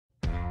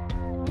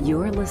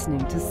You're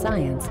listening to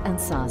Science and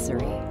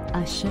Saucery,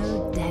 a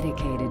show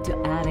dedicated to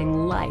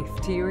adding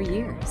life to your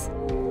years.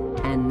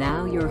 And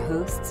now your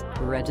hosts,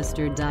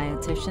 registered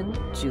dietitian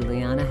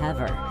Juliana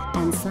Hever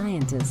and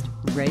scientist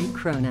Ray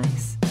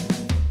Cronice.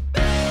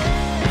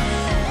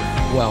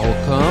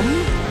 Welcome.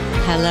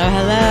 Hello,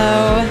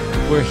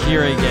 hello. We're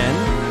here again.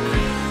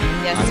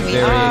 Yes, I'm we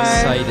very are.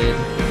 excited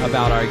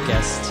about our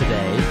guest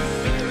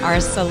today.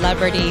 Our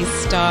celebrity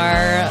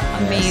star,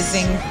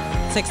 amazing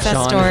success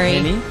John story.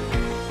 Henny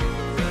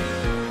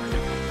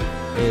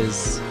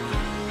is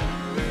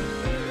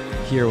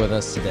here with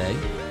us today.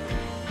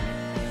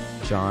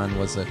 John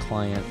was a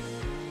client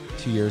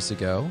 2 years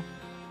ago,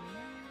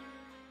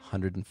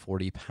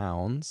 140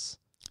 pounds.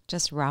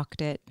 Just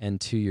rocked it.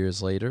 And 2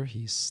 years later,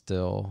 he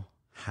still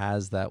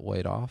has that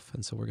weight off.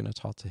 And so we're going to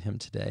talk to him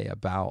today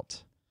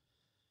about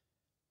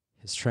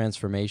his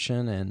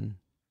transformation and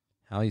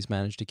how he's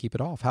managed to keep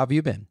it off. How have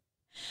you been?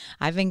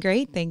 I've been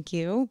great, thank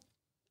you.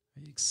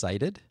 Are you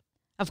excited?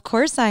 Of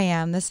course I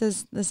am. This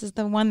is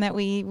the one that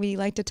we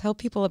like to tell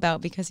people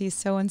about because he's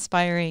so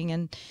inspiring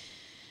and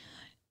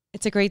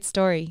it's a great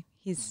story.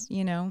 He's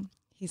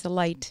a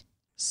light.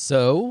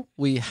 So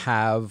we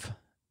have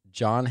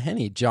John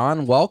Henny.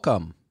 John,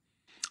 welcome.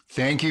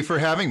 Thank you for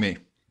having me.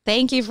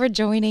 Thank you for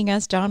joining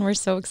us, John. We're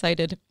so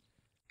excited.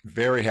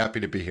 Very happy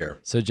to be here.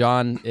 So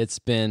John, it's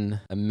been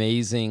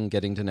amazing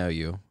getting to know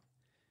you.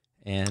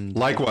 And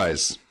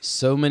likewise,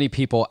 so many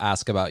people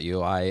ask about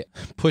you. I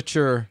put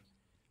your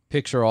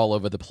picture all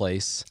over the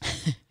place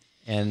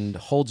and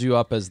hold you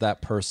up as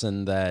that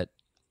person that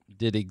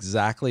did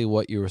exactly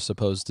what you were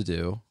supposed to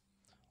do,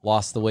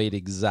 lost the weight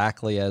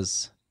exactly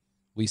as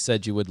we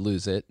said you would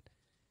lose it,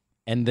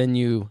 and then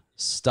you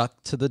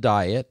stuck to the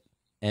diet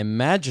and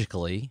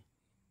magically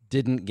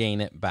didn't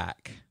gain it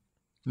back.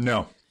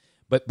 No.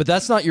 But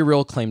that's not your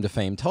real claim to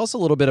fame. Tell us a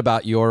little bit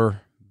about your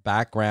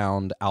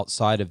background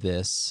outside of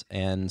this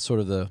and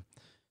sort of the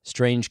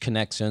strange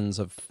connections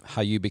of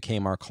how you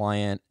became our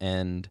client,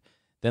 and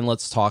then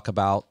let's talk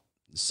about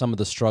some of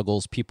the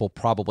struggles people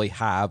probably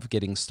have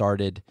getting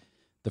started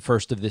the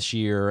first of this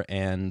year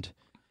and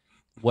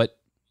what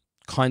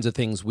kinds of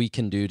things we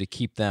can do to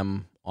keep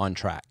them on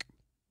track.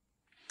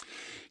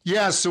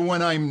 Yeah, so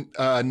when I'm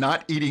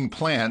not eating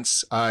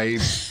plants, I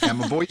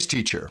am a voice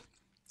teacher.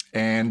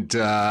 And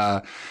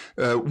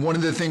one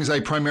of the things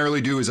I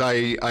primarily do is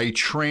I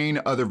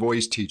train other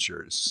voice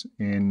teachers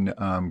in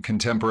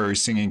contemporary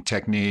singing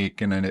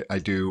technique, and I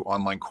do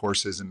online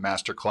courses and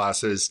master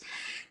classes.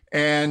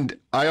 And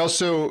I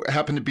also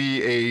happen to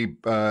be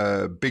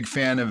a big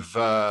fan of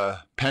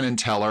Penn and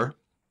Teller.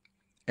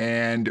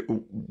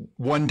 And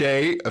one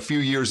day, a few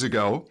years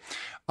ago,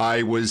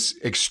 I was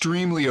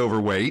extremely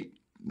overweight.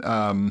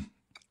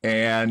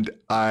 And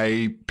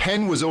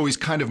Penn was always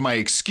kind of my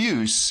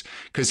excuse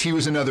because he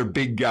was another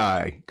big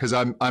guy because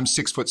I'm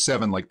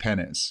 6'7" like Penn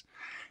is.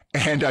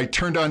 And I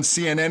turned on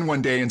CNN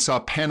one day and saw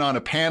Penn on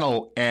a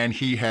panel and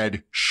he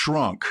had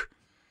shrunk.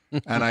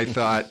 And I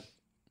thought,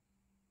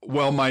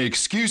 well, my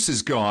excuse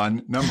is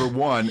gone, number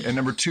one. And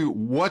number two,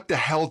 what the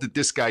hell did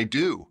this guy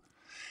do?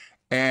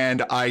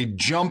 And I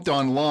jumped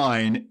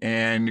online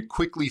and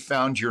quickly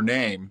found your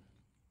name.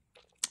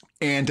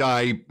 And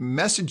I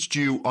messaged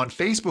you on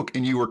Facebook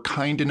and you were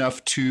kind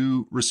enough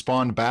to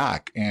respond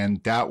back.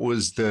 And that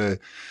was the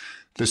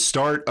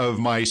start of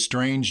my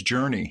strange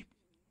journey.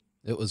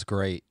 It was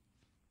great.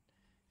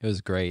 It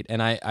was great.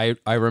 And I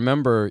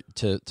remember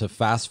to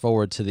fast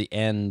forward to the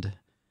end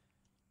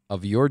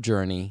of your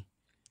journey,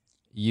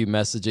 you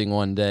messaging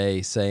one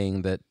day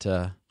saying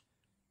that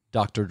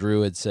Dr.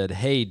 Drew had said,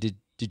 "Hey, did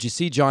you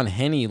see John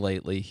Henny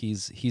lately?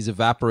 He's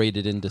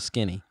evaporated into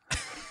skinny."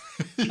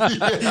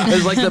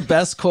 It's like the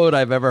best quote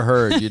I've ever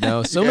heard,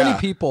 So many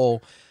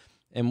people,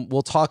 and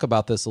we'll talk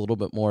about this a little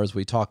bit more as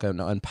we talk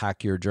and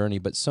unpack your journey,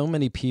 but so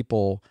many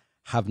people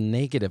have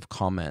negative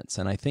comments,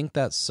 and I think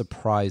that's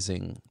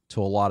surprising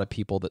to a lot of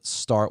people that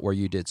start where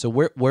you did. So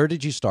where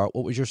did you start?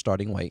 What was your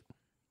starting weight?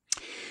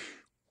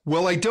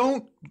 Well, I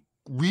don't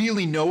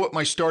really know what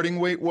my starting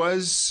weight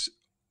was.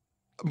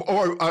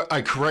 Or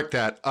I correct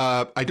that.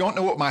 I don't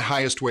know what my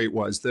highest weight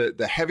was.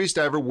 The heaviest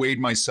I ever weighed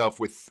myself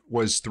with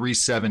was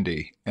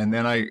 370. And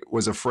then I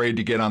was afraid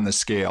to get on the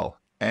scale.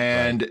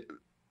 And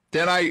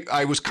then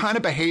I was kind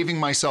of behaving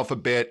myself a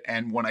bit.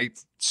 And when I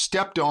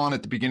stepped on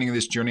at the beginning of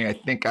this journey, I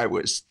think I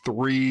was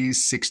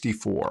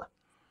 364.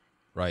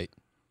 Right.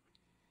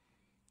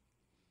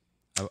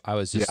 I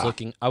was just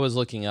looking. I was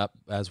looking up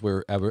as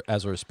we're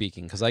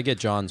speaking because I get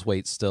John's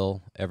weight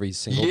still every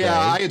single day. Yeah,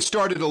 I had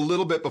started a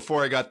little bit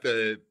before I got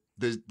the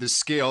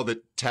scale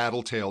that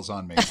tattletales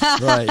on me.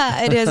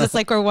 Right. It is. It's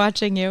like we're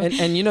watching you. And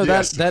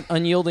Yes. that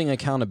unyielding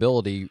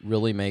accountability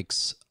really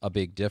makes a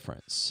big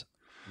difference.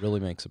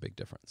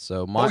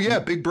 So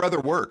Big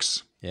Brother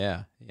works.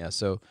 Yeah.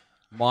 So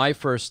my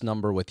first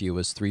number with you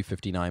was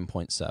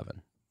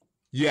 359.7.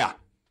 Yeah.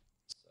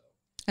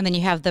 And then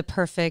you have the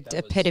perfect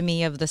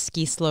epitome of the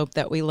ski slope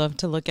that we love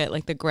to look at,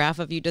 like the graph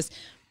of you just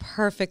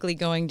perfectly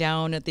going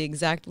down at the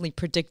exactly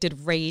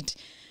predicted rate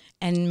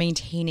and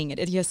maintaining it.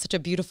 It has such a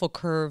beautiful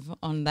curve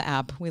on the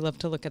app. We love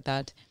to look at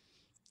that.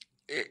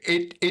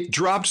 it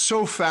dropped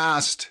so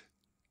fast.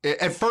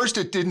 At first,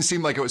 it didn't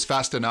seem like it was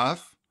fast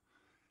enough,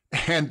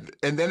 and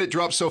then it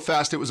dropped so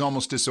fast it was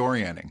almost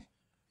disorienting.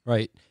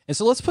 Right. And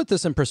so let's put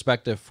this in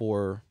perspective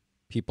for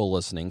people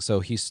listening. So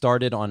he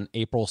started on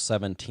April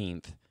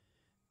 17th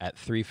at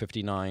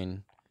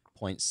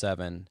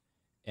 359.7,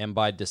 and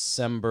by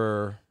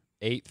December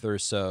 8th or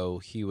so,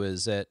 he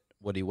was at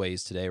what he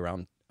weighs today,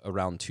 around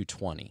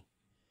 220.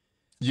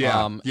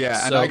 Yeah,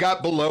 and I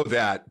got below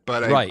that,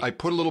 but I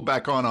put a little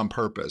back on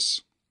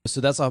purpose.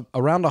 So that's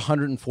around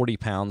 140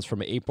 pounds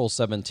from April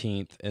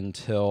 17th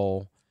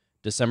until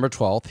December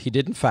 12th. He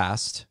didn't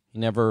fast.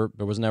 There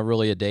was never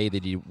really a day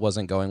that he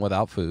wasn't going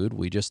without food.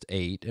 We just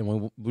ate,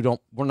 and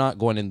we're not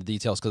going into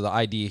details because the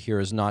idea here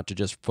is not to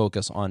just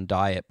focus on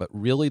diet, but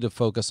really to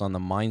focus on the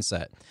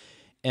mindset.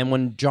 And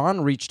when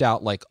John reached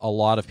out, like a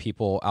lot of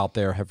people out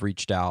there have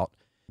reached out,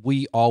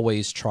 we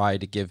always try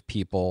to give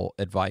people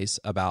advice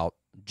about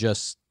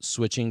just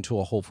switching to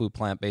a whole food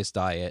plant-based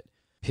diet,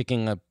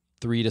 picking a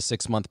 3 to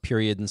 6 month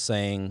period and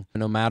saying,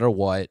 no matter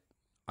what,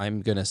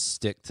 I'm going to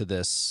stick to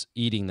this,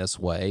 eating this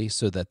way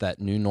so that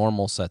new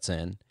normal sets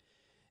in.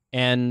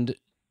 And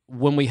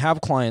when we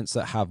have clients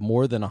that have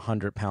more than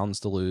 100 pounds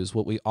to lose,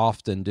 what we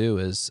often do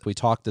is we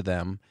talk to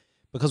them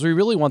because we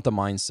really want the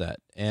mindset.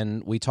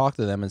 And we talk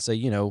to them and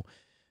say,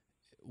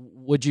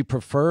 would you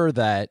prefer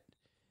that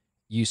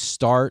you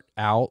start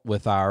out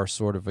with our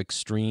sort of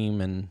extreme,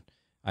 and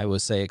I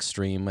would say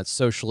extreme,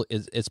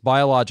 it's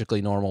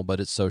biologically normal, but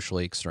it's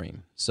socially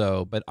extreme.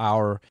 So, but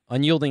our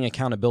unyielding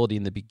accountability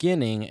in the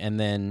beginning and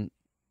then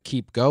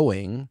keep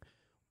going,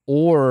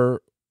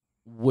 or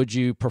would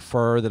you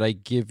prefer that we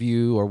give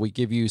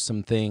you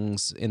some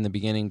things in the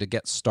beginning to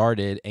get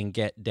started and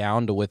get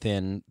down to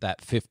within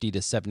that 50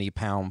 to 70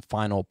 pound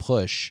final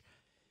push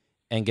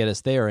and get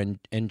us there?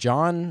 And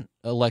John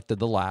elected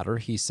the latter.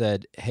 He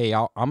said, hey,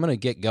 I'm going to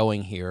get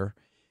going here,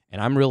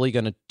 and I'm really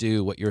going to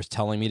do what you're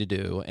telling me to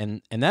do.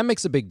 And that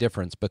makes a big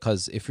difference,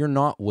 because if you're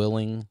not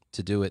willing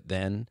to do it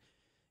then,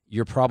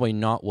 you're probably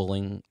not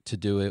willing to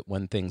do it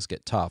when things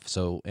get tough.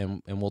 So,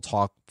 and we'll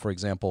talk, for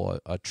example,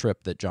 a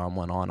trip that John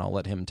went on. I'll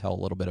let him tell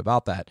a little bit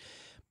about that.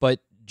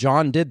 But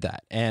John did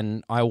that,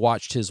 and I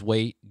watched his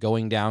weight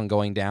going down.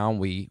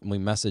 We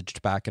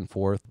messaged back and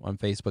forth on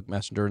Facebook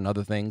Messenger and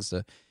other things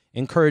to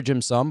encourage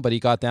him some, but he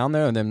got down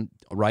there, and then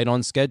right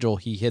on schedule,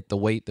 he hit the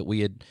weight that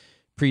we had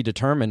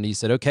predetermined. He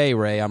said, okay,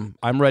 Ray, I'm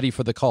ready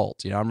for the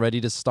cult. I'm ready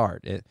to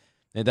start.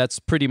 And that's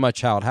pretty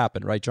much how it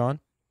happened. Right, John?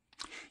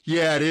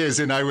 Yeah, it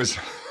is. And I was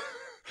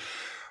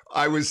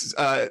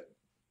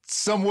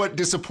somewhat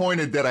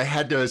disappointed that I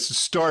had to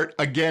start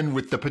again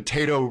with the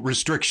potato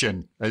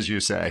restriction, as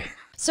you say.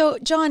 So,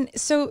 John,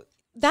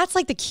 that's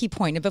like the key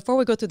point. And before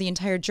we go through the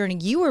entire journey,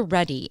 you were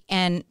ready.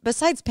 And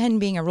besides Penn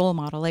being a role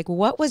model, like,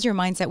 what was your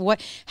mindset?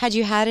 What had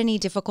you had any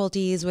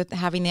difficulties with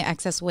having the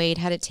excess weight?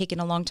 Had it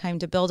taken a long time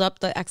to build up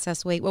the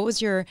excess weight? What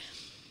was your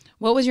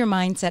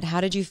mindset?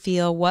 How did you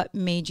feel? What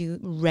made you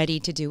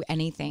ready to do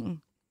anything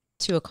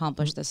to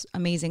accomplish this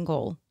amazing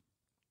goal?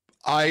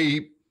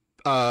 Being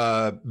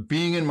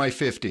in my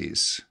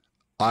 50s,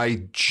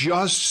 I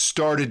just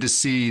started to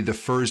see the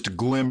first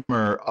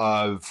glimmer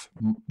of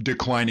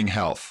declining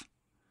health.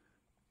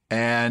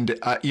 And,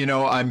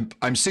 I'm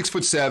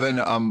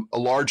 6'7", I'm a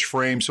large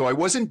frame, so I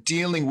wasn't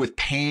dealing with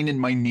pain in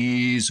my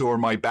knees or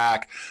my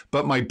back,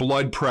 but my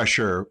blood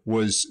pressure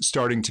was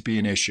starting to be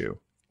an issue.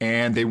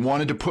 And they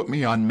wanted to put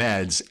me on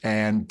meds.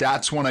 And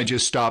that's when I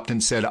just stopped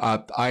and said,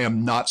 I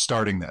am not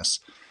starting this,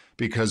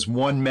 because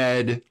one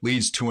med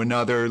leads to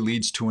another.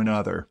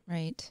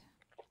 Right.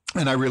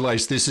 And I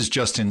realized this is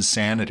just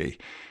insanity.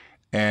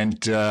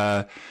 And,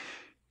 and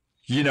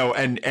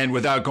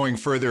without going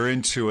further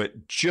into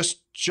it, just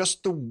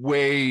the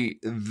way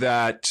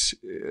that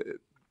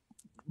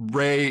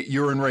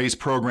Ray's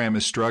program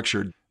is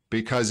structured,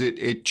 because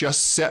it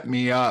just set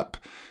me up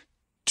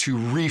to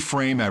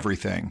reframe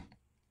everything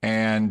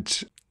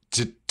and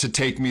to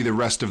take me the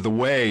rest of the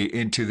way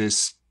into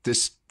this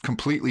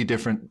completely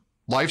different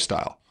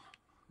lifestyle.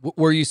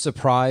 Were you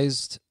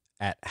surprised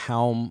at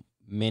how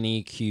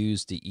many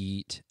cues to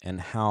eat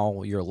and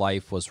how your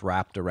life was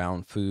wrapped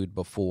around food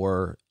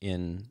before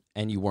and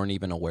you weren't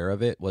even aware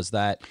of it? Was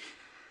that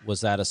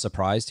a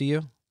surprise to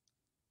you?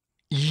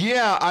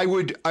 Yeah, I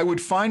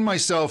would find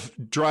myself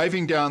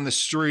driving down the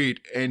street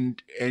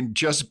and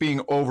just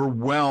being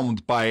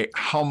overwhelmed by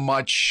how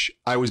much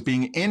I was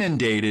being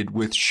inundated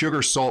with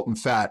sugar, salt, and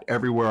fat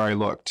everywhere I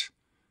looked.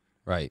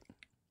 Right.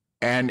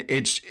 And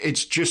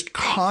it's just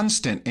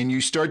constant, and you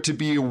start to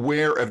be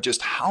aware of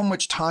just how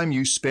much time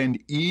you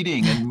spend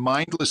eating and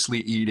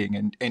mindlessly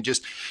eating and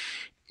just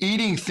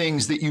eating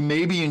things that you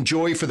maybe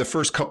enjoy for the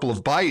first couple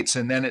of bites,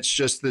 and then it's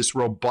just this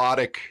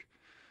robotic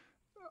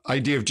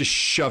idea of just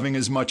shoving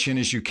as much in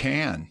as you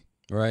can.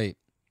 Right.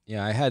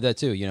 Yeah, I had that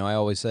too. I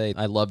always say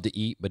I love to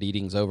eat, but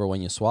eating's over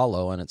when you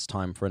swallow, and it's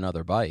time for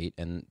another bite,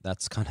 and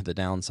that's kind of the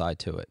downside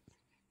to it.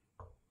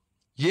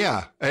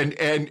 Yeah,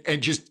 and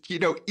just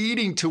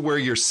eating to where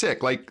you're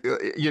sick, like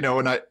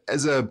and I,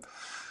 as a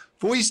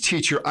voice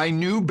teacher, I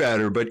knew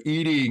better, but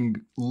eating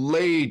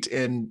late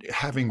and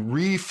having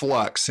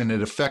reflux and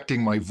it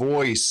affecting my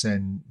voice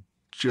and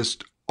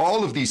just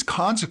all of these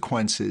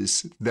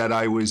consequences that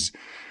I was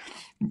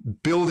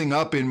building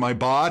up in my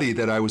body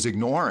that I was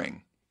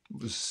ignoring.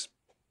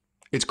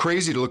 It's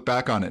crazy to look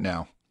back on it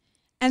now.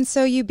 And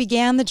so you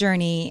began the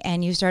journey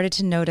and you started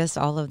to notice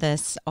all of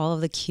this, all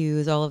of the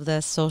cues, all of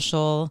the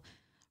social,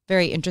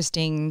 very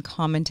interesting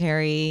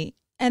commentary.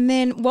 And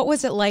then what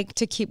was it like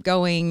to keep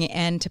going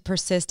and to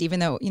persist, even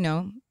though,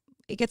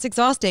 it gets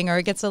exhausting or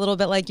it gets a little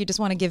bit like you just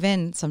want to give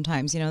in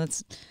sometimes,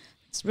 it's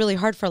really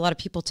hard for a lot of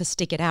people to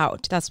stick it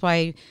out. That's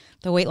why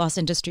the weight loss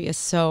industry is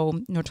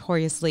so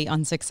notoriously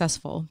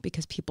unsuccessful,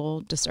 because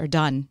people just are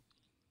done.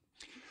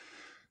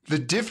 The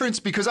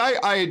difference, because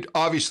I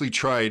obviously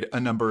tried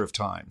a number of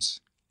times,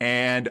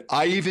 and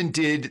I even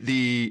did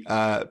the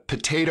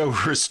potato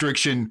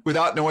restriction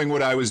without knowing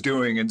what I was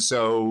doing. And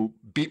so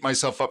beat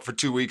myself up for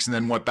 2 weeks and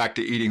then went back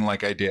to eating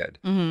like I did.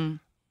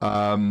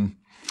 Mm-hmm.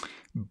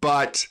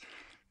 But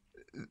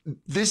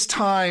this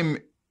time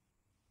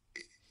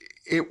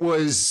it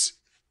was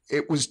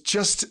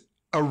just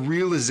a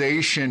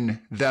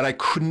realization that I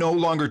could no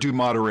longer do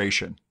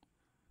moderation.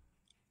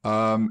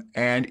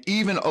 And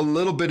even a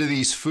little bit of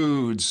these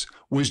foods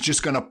was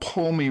just going to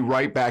pull me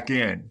right back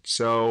in.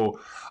 So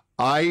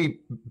I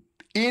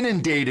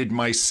inundated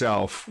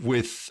myself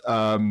with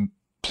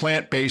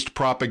plant-based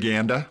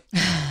propaganda,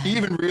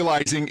 even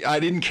realizing I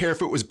didn't care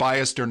if it was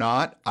biased or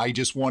not. I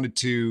just wanted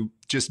to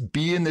just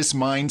be in this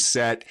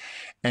mindset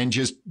and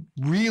just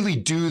really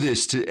do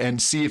this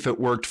and see if it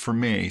worked for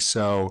me.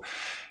 So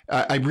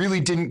I really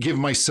didn't give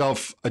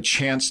myself a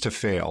chance to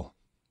fail.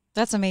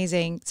 That's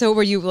amazing. So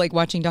were you like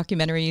watching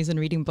documentaries and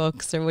reading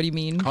books, or what do you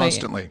mean?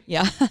 Constantly.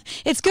 Yeah,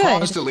 it's good.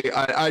 Constantly.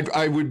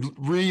 I would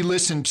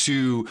re-listen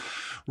to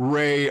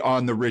Ray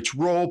on the Rich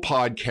Roll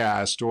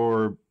podcast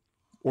or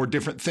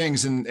different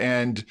things.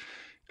 And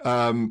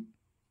I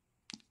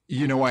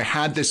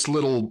had this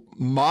little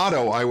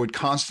motto I would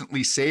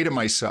constantly say to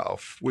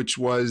myself, which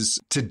was,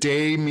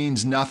 today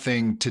means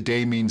nothing,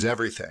 today means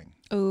everything.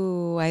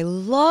 Oh, I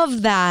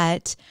love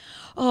that.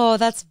 Oh,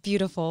 that's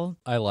beautiful.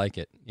 I like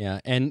it. Yeah.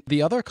 And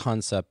the other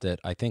concept that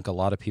I think a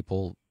lot of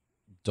people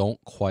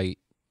don't quite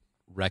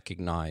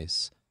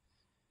recognize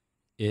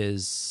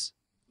is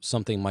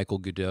something Michael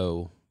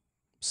Goudeau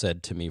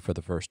said to me for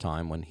the first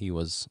time when he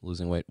was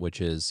losing weight, which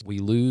is, we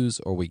lose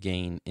or we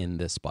gain in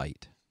this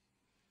bite.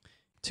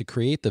 To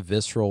create the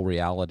visceral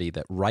reality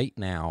that right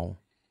now,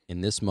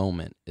 in this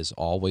moment, is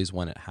always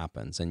when it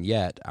happens. And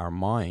yet our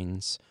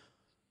minds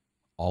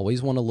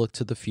always want to look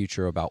to the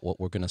future about what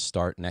we're going to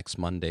start next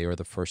Monday or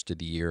the first of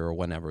the year or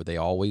whenever. They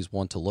always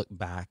want to look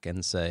back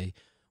and say,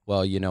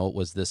 well, it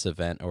was this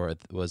event or it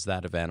was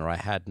that event or I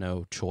had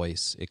no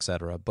choice,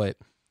 etc. But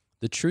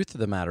the truth of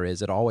the matter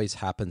is it always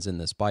happens in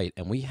this bite.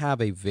 And we have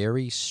a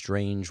very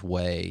strange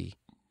way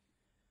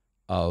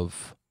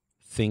of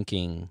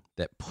thinking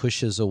that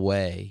pushes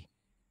away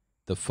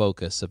the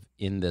focus of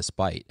in this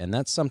bite. And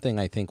that's something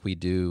I think we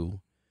do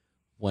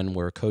when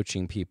we're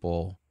coaching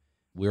people.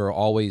 We're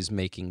always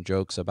making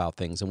jokes about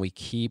things, and we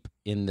keep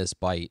in this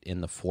bite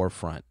in the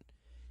forefront.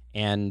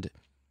 And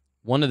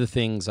one of the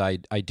things I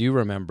do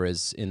remember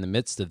is in the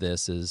midst of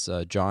this is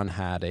John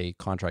had a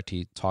contract.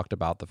 He talked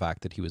about the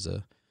fact that he was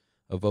a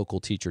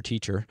vocal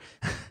teacher,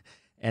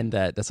 and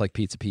that's like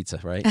pizza,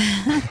 right?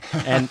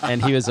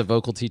 and he was a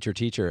vocal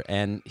teacher,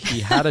 and he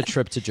had a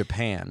trip to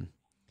Japan.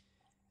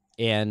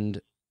 And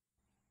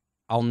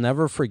I'll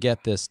never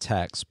forget this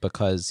text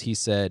because he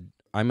said,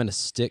 I'm going to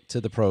stick to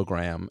the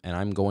program and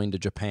I'm going to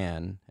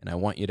Japan and I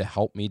want you to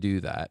help me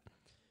do that.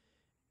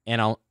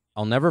 And I'll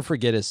never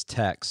forget his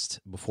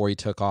text before he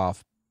took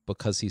off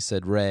because he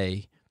said,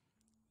 Ray,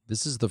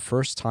 this is the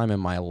first time in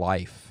my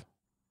life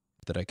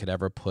that I could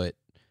ever put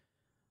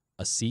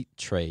a seat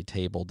tray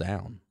table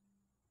down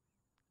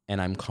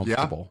and I'm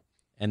comfortable.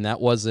 Yeah. And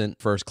that wasn't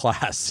first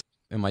class.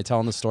 Am I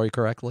telling the story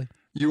correctly?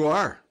 You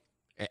are.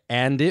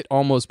 And it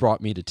almost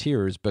brought me to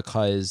tears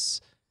because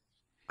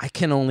I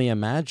can only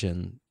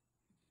imagine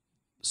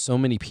so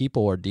many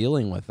people are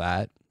dealing with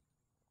that.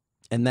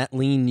 And that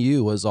lean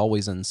you is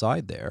always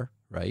inside there,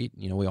 right?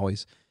 We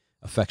always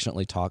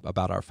affectionately talk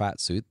about our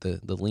fat suit, the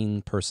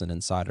lean person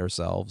inside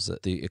ourselves,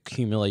 the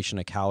accumulation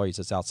of calories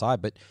that's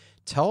outside. But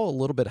tell a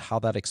little bit how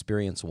that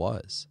experience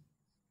was.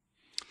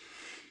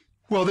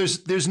 Well,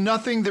 there's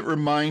nothing that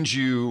reminds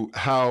you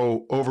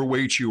how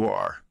overweight you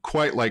are,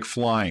 quite like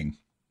flying.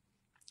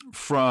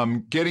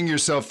 From getting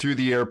yourself through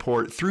the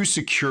airport, through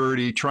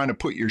security, trying to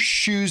put your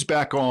shoes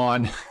back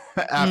on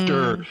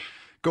after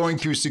going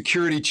through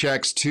security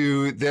checks,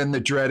 to then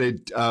the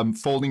dreaded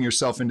folding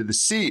yourself into the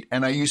seat.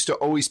 And I used to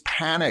always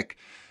panic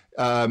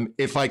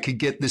if I could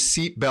get the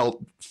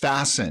seatbelt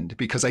fastened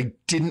because I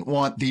didn't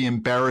want the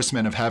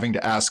embarrassment of having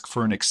to ask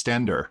for an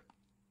extender.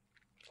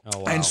 Oh,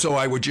 wow. And so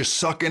I would just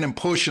suck in and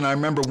push. And I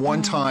remember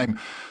one time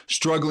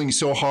struggling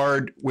so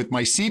hard with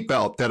my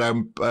seatbelt that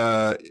I'm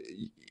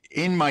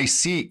in my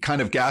seat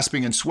kind of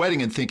gasping and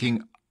sweating and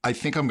thinking, I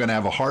think I'm going to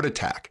have a heart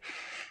attack.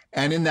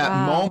 And in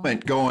that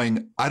moment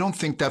going, I don't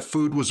think that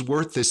food was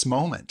worth this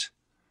moment.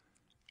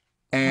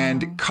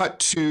 And cut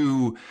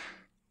to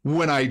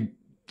when I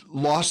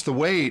lost the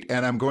weight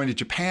and I'm going to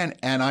Japan.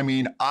 And I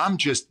mean, I'm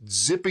just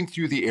zipping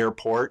through the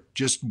airport,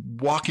 just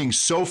walking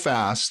so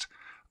fast.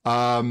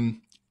 And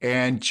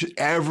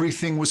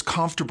everything was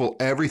comfortable.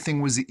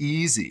 Everything was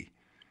easy.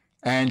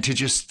 And to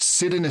just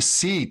sit in a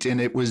seat,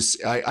 and it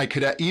was, I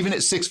could, even at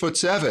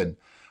 6'7",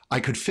 I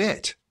could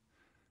fit.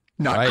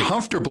 Not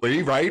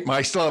comfortably, right?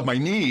 I still have my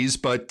knees,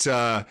 but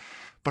I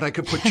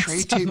could put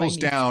tray tables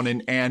down,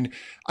 and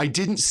I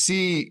didn't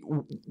see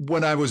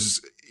when I was,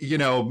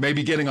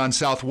 maybe getting on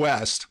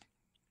Southwest.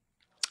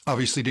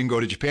 Obviously didn't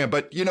go to Japan,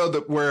 but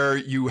where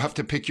you have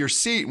to pick your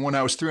seat. When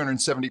I was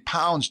 370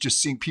 pounds,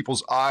 just seeing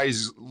people's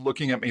eyes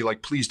looking at me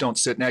like, please don't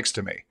sit next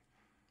to me.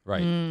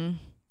 Right.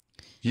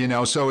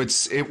 So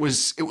it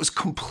was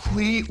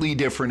completely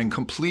different and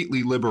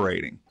completely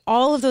liberating.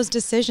 All of those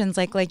decisions,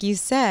 like you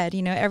said,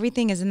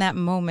 everything is in that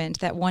moment,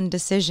 that one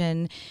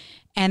decision.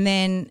 And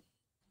then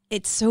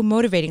it's so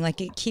motivating.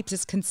 Like, it keeps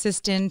this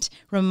consistent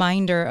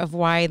reminder of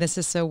why this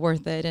is so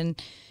worth it. And,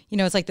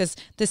 it's like this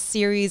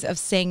series of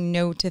saying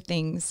no to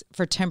things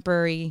for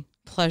temporary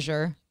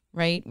pleasure,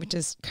 right? Which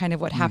is kind of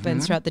what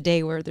happens throughout the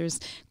day, where there's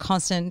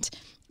constant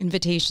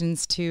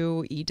invitations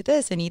to eat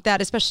this and eat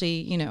that,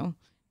 especially,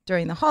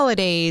 during the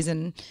holidays.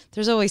 And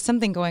there's always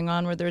something going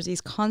on where there's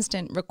these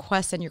constant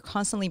requests and you're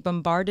constantly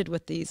bombarded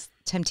with these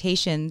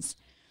temptations.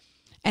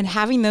 And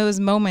having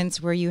those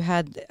moments where you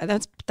had,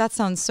 that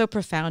sounds so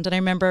profound. And I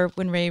remember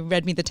when Ray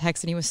read me the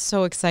text and he was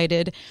so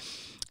excited.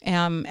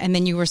 And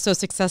then you were so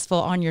successful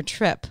on your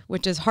trip,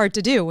 which is hard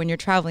to do when you're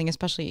traveling,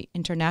 especially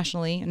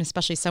internationally, and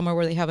especially somewhere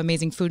where they have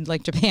amazing food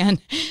like Japan.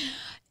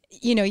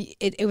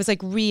 It was like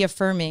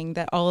reaffirming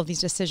that all of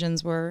these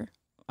decisions were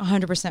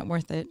 100%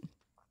 worth it.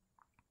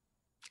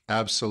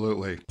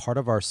 Absolutely. Part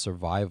of our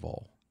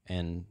survival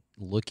and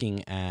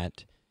looking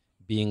at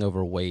being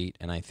overweight,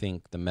 and I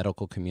think the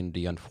medical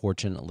community,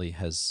 unfortunately,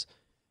 has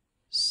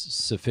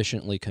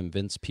sufficiently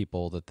convinced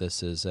people that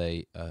this is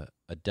a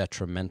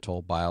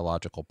detrimental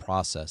biological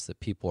process,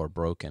 that people are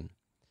broken,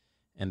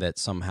 and that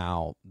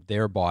somehow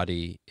their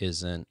body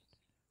isn't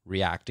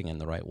reacting in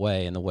the right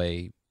way. And the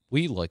way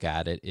we look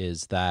at it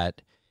is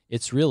that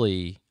it's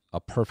really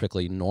a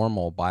perfectly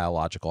normal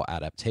biological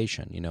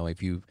adaptation.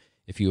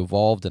 If you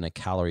evolved in a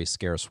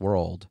calorie-scarce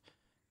world,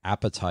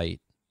 appetite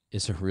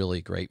is a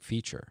really great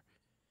feature.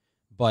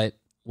 But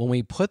when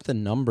we put the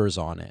numbers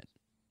on it,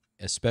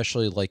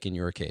 especially like in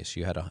your case,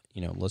 you had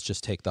let's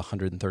just take the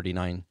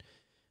 139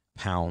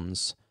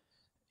 pounds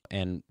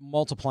and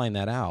multiplying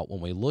that out.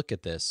 When we look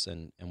at this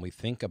and we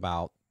think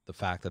about the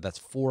fact that that's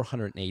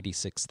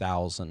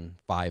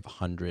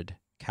 486,500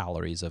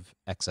 calories of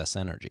excess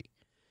energy.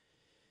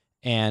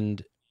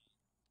 And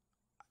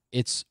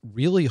it's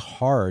really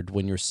hard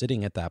when you're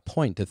sitting at that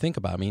point to think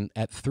about. I mean,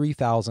 at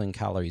 3,000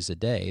 calories a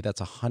day,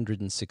 that's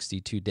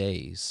 162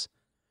 days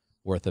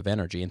worth of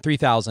energy. And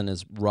 3,000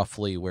 is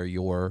roughly where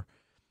your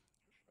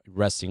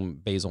resting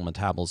basal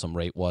metabolism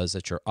rate was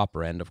at your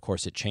upper end. Of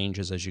course, it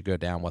changes as you go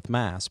down with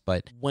mass.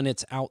 But when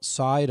it's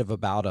outside of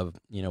about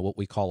what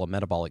we call a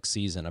metabolic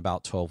season,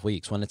 about 12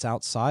 weeks, when it's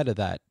outside of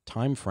that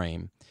time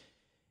frame,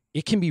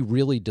 it can be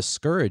really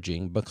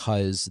discouraging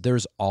because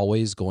there's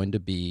always going to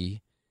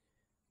be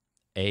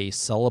a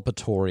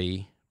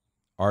celebratory,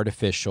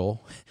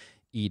 artificial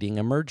eating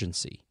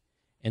emergency.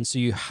 And so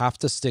you have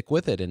to stick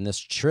with it. And this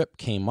trip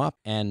came up.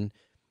 And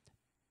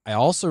I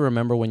also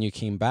remember when you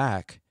came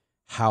back,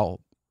 how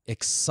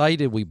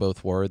excited we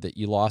both were that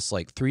you lost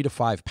like 3 to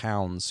 5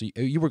 pounds.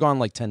 You were gone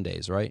like 10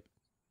 days, right?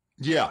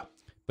 Yeah.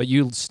 But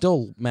you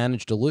still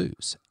managed to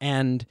lose.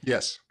 And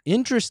yes,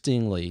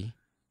 interestingly,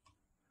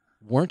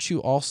 weren't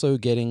you also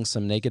getting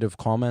some negative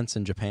comments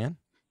in Japan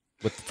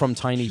from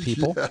tiny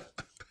people? Yeah.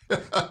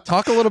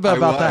 Talk a little bit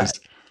about that.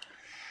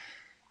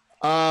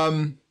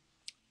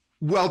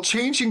 Well,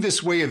 changing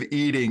this way of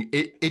eating,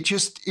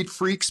 it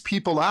freaks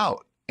people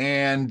out.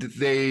 And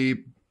they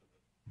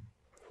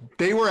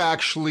were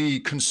actually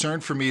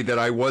concerned for me that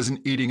I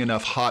wasn't eating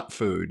enough hot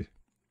food.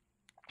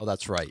 Oh,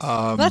 that's right.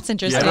 That's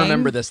interesting. I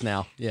remember this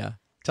now. Yeah.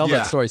 Tell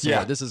that story some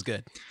more. This is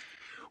good.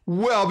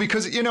 Well,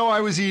 because, I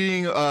was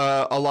eating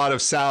a lot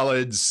of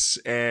salads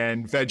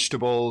and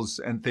vegetables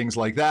and things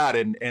like that.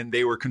 And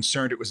they were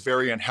concerned it was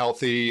very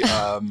unhealthy.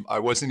 I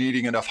wasn't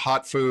eating enough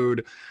hot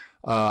food.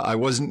 I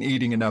wasn't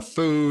eating enough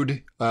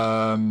food.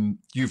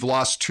 You've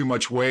lost too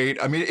much weight.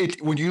 I mean,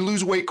 when you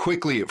lose weight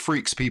quickly, it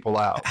freaks people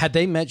out. Had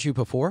they met you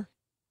before?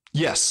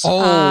 Yes.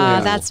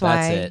 Oh, that's why.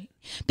 That's it.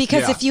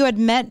 Because if you had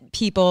met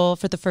people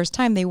for the first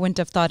time, they wouldn't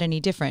have thought any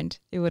different.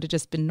 It would have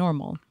just been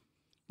normal.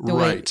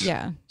 Right.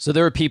 Yeah. So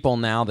there are people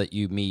now that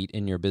you meet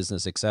in your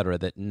business, et cetera,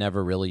 that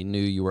never really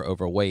knew you were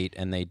overweight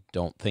and they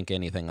don't think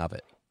anything of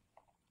it.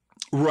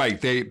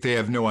 Right. They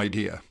have no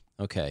idea.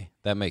 Okay.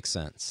 That makes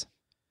sense.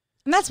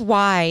 And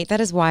that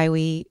is why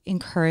we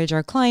encourage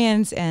our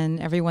clients and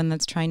everyone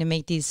that's trying to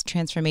make these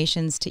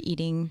transformations to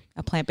eating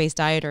a plant-based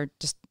diet or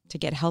just to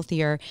get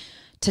healthier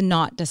to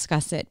not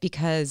discuss it,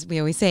 because we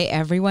always say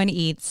everyone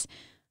eats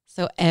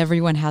So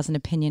everyone has an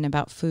opinion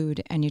about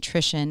food and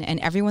nutrition, and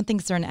everyone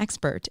thinks they're an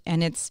expert.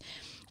 And it's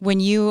when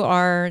you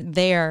are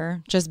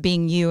there just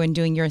being you and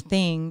doing your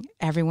thing,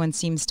 everyone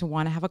seems to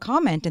want to have a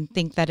comment and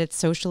think that it's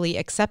socially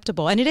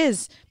acceptable. And it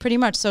is pretty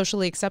much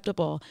socially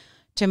acceptable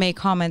to make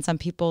comments on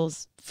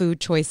people's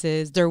food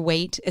choices, their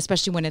weight,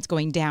 especially when it's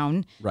going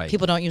down. Right.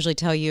 People don't usually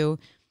tell you,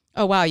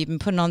 oh, wow, you've been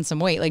putting on some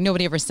weight. Like,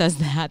 nobody ever says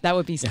that. That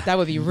would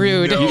be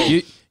rude.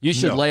 No. You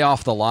should lay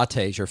off the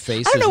lattes. Your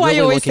face I don't know is why really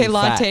you always say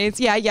looking fat. lattes.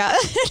 Yeah.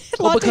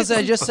 Well, Lattes. because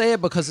I just say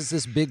it because it's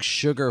this big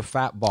sugar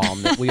fat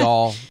bomb that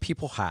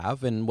people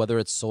have, and whether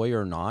it's soy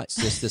or not, it's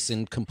just this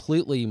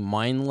completely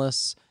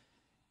mindless,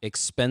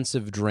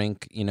 expensive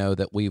drink,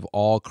 that we've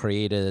all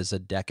created as a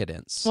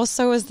decadence. Well,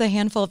 so is the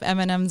handful of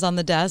M&Ms on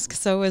the desk.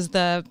 So is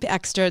the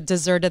extra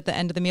dessert at the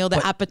end of the meal,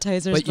 the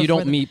appetizers. But you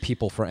don't meet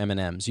people for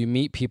M&Ms. You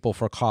meet people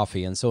for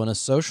coffee. And so in a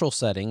social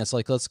setting, it's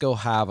like, let's go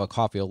have a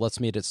coffee, or let's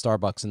meet at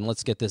Starbucks and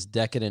let's get this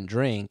decadent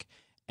drink.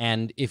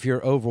 And if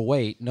you're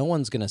overweight, no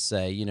one's going to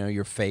say,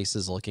 your face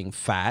is looking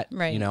fat.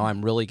 Right.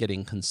 I'm really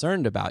getting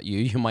concerned about you.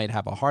 You might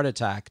have a heart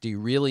attack. Do you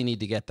really need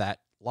to get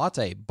that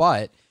latte?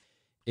 But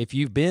if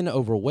you've been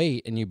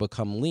overweight and you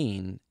become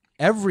lean,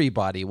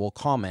 everybody will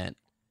comment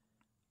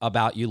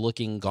about you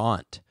looking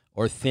gaunt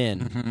or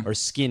thin or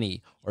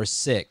skinny or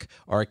sick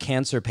or a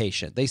cancer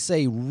patient. They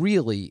say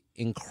really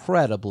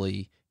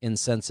incredibly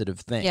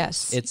insensitive things.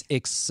 Yes. It's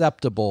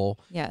acceptable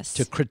Yes.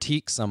 to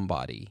critique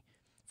somebody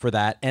for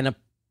that, and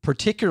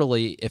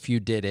particularly if you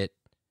did it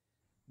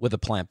with a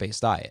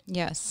plant-based diet.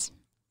 Yes.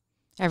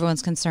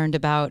 Everyone's concerned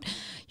about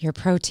your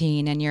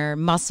protein and your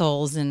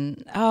muscles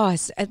and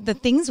it's the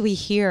things we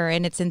hear,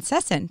 and it's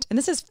incessant. And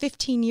this is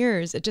 15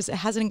 years. It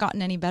hasn't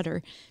gotten any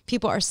better.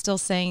 People are still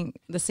saying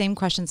the same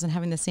questions and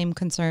having the same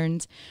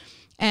concerns.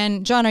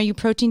 And John, are you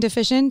protein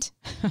deficient?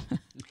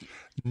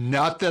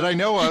 Not that I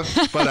know of,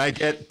 but I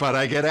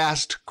get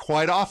asked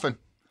quite often.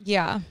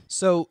 Yeah.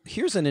 So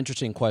here's an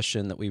interesting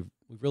question that we've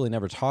really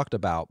never talked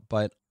about,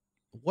 but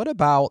what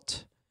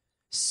about,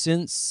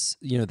 since,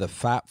 the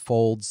fat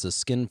folds, the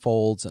skin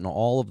folds, and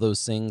all of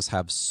those things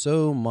have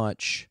so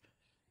much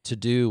to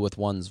do with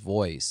one's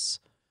voice,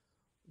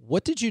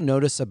 what did you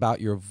notice about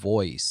your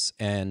voice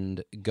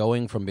and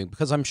going from being,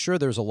 because I'm sure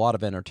there's a lot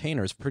of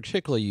entertainers,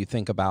 particularly you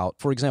think about,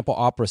 for example,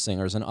 opera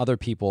singers and other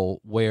people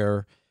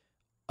where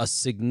a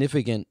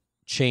significant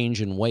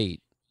change in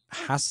weight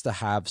has to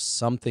have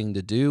something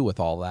to do with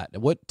all that.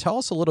 Tell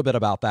us a little bit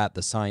about that,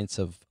 the science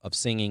of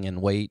singing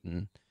and weight,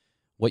 and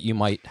what you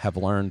might have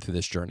learned through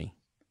this journey.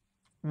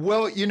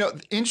 Well,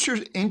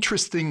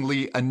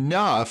 interestingly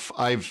enough,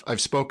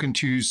 I've spoken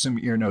to some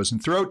ear, nose,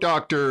 and throat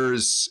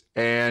doctors,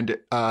 and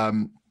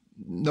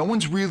no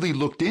one's really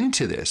looked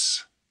into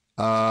this.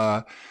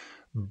 But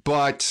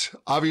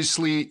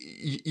obviously,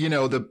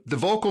 the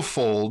vocal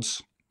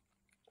folds,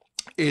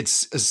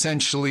 it's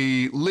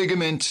essentially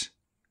ligament,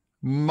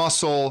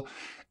 muscle,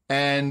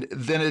 and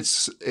then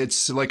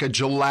it's like a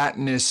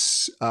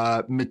gelatinous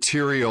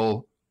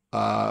material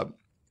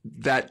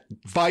that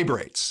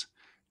vibrates,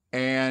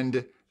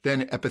 and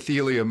then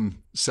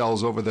epithelium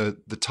cells over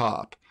the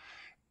top.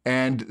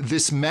 And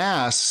this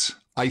mass,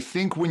 I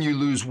think when you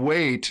lose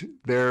weight,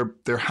 there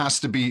has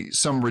to be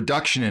some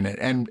reduction in it.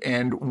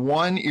 And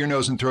one ear,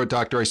 nose, and throat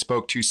doctor I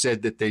spoke to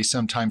said that they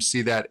sometimes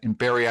see that in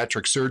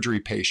bariatric surgery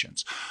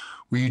patients,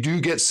 where you do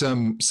get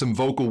some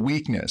vocal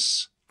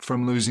weakness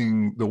from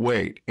losing the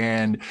weight.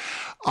 And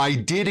I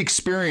did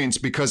experience,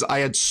 because I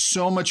had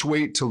so much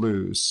weight to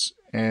lose,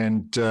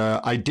 and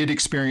I did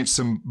experience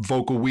some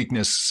vocal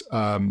weakness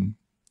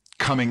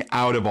coming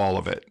out of all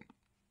of it.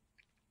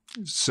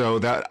 So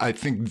that, I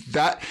think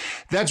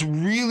that's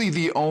really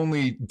the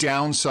only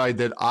downside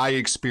that I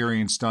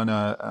experienced on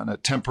a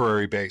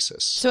temporary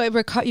basis. So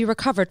you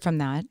recovered from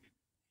that,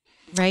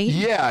 right?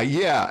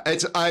 Yeah.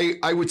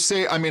 I would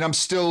say, I'm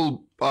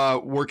still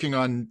working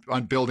on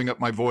building up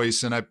my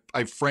voice, and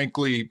I've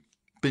frankly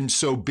been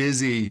so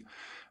busy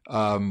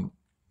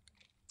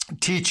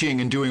teaching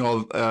and doing all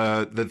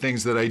the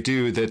things that I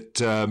do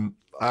that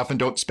I often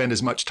don't spend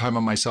as much time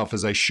on myself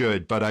as I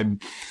should. But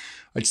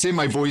I'd say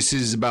my voice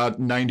is about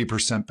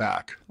 90%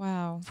 back.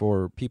 Wow.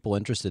 For people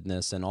interested in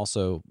this, and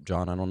also,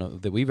 John, I don't know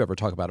that we've ever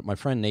talked about it. My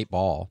friend Nate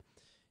Ball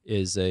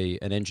is an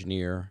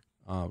engineer,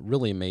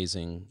 really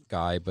amazing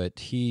guy, but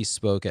he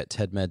spoke at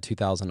TEDMed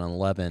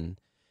 2011,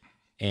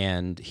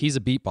 and he's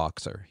a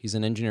beatboxer. He's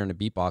an engineer and a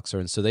beatboxer,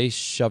 and so they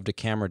shoved a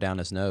camera down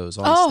his nose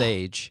on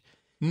stage,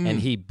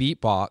 and he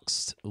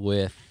beatboxed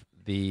with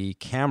the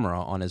camera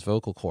on his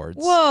vocal cords.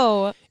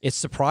 Whoa. It's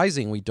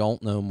surprising we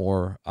don't know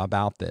more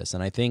about this,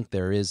 and I think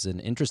there is an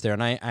interest there,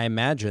 and I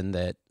imagine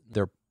that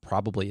there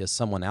probably is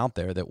someone out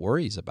there that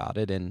worries about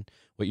it, and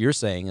what you're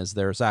saying is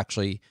there's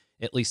actually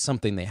at least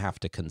something they have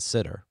to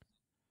consider.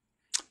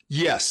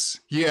 Yes.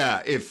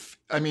 Yeah. If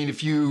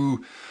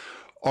you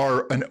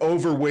are an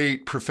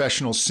overweight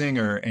professional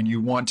singer and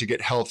you want to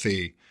get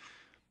healthy,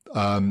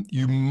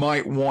 you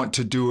might want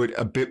to do it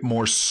a bit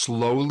more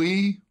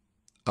slowly.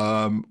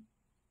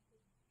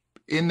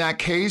 in that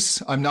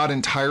case, I'm not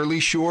entirely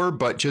sure,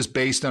 but just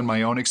based on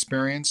my own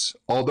experience,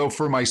 although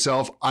for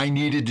myself, I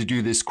needed to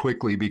do this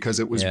quickly because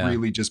it was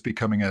really just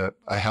becoming a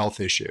health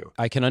issue.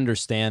 I can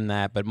understand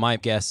that, but my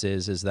guess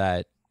is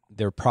that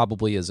there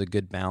probably is a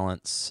good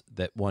balance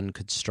that one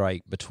could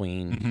strike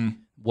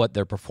between what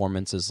their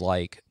performance is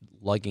like,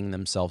 lugging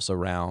themselves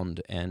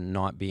around and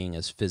not being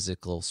as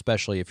physical,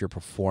 especially if you're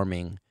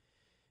performing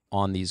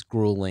on these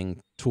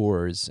grueling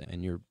tours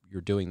and you're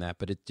doing that.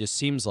 But it just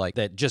seems like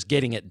that just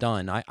getting it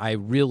done. I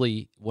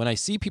really, when I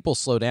see people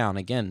slow down,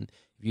 again,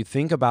 if you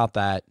think about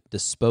that,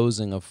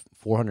 disposing of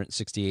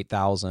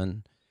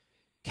 468,000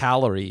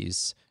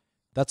 calories,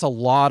 that's a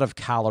lot of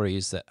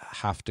calories that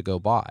have to go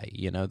by.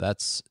 You know,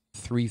 that's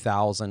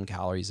 3,000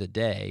 calories a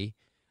day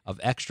of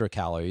extra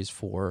calories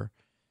for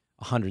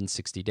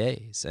 160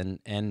 days.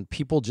 And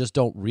people just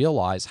don't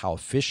realize how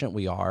efficient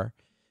we are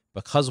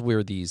because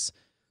we're these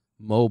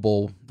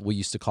mobile, we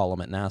used to call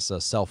them at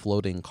NASA,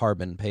 self-loading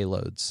carbon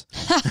payloads.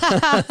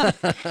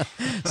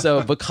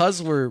 So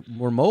because we're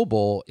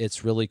mobile,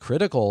 it's really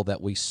critical that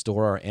we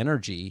store our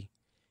energy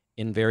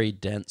in very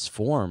dense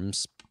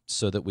forms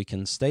so that we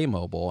can stay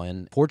mobile.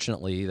 And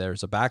fortunately,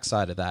 there's a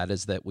backside of that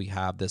is that we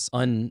have this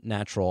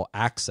unnatural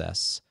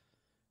access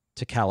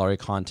to calorie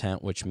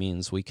content, which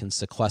means we can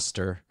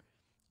sequester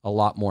a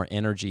lot more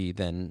energy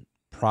than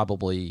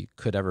probably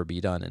could ever be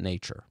done in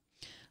nature.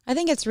 I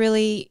think it's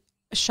really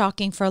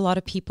shocking for a lot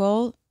of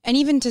people, and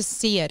even to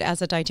see it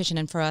as a dietitian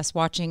and for us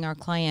watching our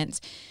clients,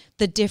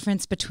 the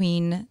difference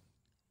between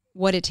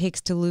what it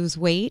takes to lose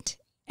weight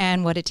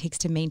and what it takes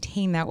to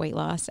maintain that weight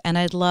loss. And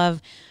I'd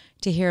love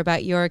to hear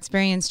about your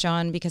experience,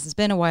 John, because it's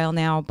been a while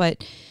now,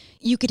 but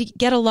you could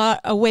get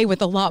away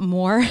with a lot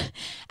more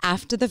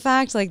after the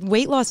fact. Like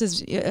weight loss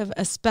is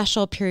a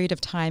special period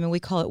of time, and we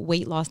call it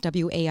weight loss,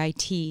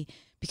 WAIT,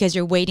 because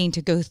you're waiting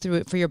to go through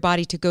it, for your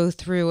body to go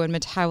through and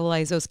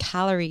metabolize those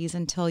calories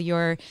until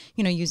you're,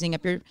 using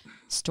up your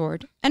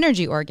stored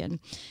energy organ.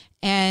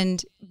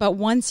 But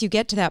once you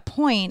get to that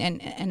point,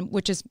 and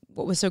which is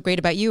what was so great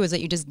about you, is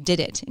that you just did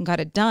it and got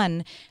it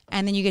done.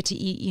 And then you get to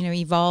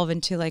evolve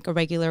into like a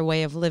regular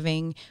way of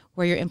living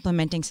where you're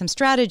implementing some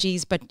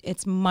strategies, but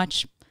it's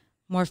much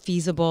more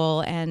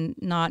feasible and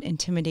not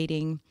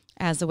intimidating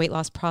as the weight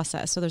loss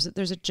process. So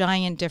there's a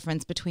giant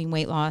difference between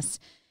weight loss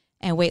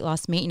and weight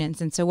loss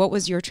maintenance. And so what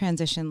was your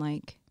transition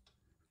like?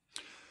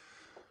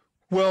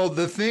 Well,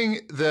 the thing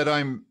that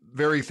I'm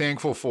very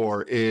thankful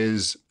for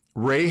is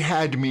Ray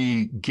had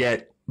me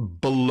get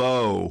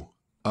below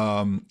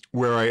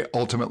where I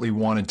ultimately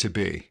wanted to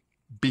be.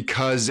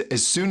 Because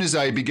as soon as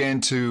I began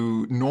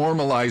to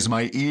normalize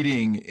my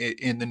eating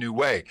in the new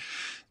way,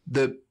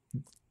 the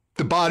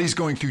body's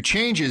going through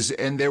changes,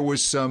 and there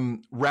was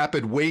some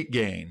rapid weight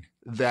gain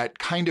that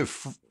kind of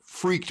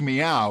freaked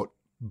me out.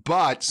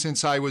 But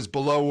since I was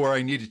below where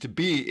I needed to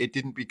be, it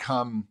didn't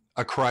become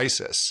a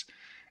crisis.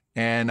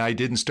 And I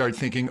didn't start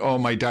thinking, oh,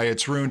 my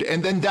diet's ruined.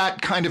 And then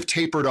that kind of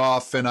tapered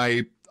off, and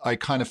I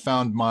kind of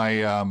found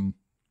my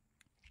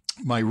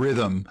my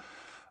rhythm.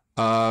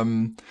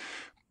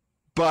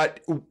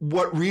 But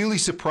what really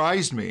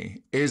surprised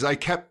me is I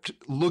kept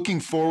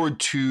looking forward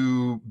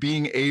to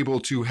being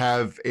able to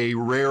have a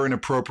rare and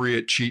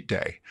appropriate cheat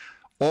day.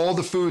 All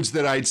the foods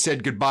that I'd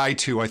said goodbye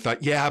to, I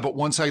thought, yeah, but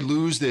once I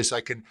lose this,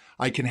 I can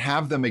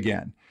have them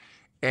again.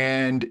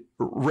 And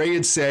Ray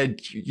had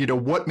said,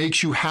 what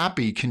makes you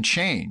happy can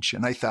change.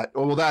 And I thought,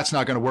 oh, well, that's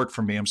not going to work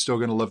for me. I'm still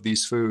going to love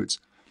these foods.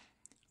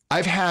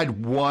 I've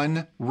had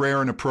one rare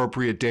and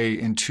appropriate day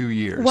in 2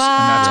 years. Wow.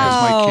 And that's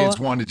because my kids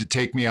wanted to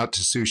take me out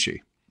to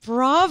sushi.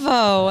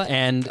 Bravo.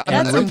 And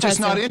I'm just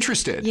not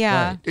interested.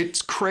 Yeah. Right.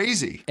 It's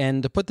crazy.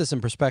 And to put this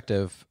in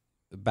perspective,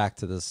 back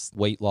to this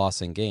weight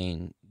loss and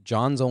gain,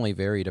 John's only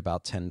varied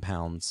about 10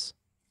 pounds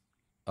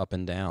up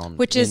and down,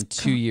 which in is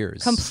 2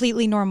 years.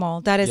 Completely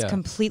normal. That is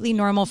completely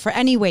normal for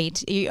any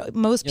weight.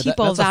 Most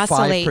people that's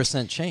vacillate. That's a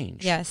 5%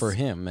 change for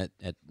him at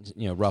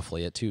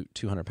roughly at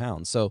 200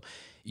 pounds. So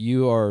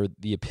you are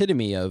the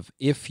epitome of,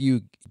 if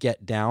you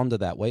get down to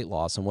that weight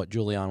loss, and what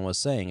Juliana was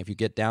saying, if you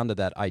get down to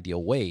that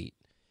ideal weight,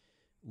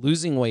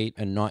 losing weight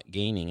and not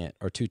gaining it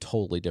are two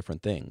totally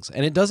different things.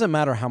 And it doesn't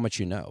matter how much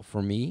you know.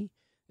 For me,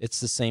 it's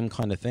the same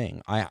kind of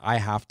thing. I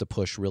have to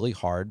push really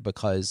hard,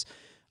 because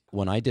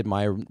when I did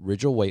my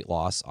original weight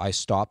loss, I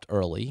stopped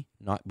early,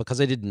 not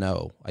because I didn't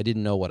know. I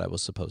didn't know what I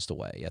was supposed to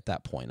weigh at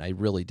that point. I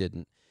really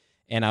didn't.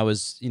 And I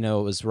was, it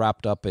was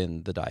wrapped up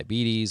in the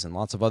diabetes and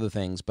lots of other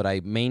things, but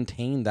I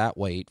maintained that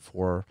weight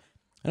for,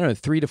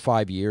 3 to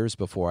 5 years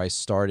before I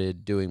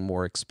started doing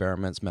more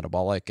experiments,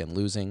 metabolic and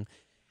losing.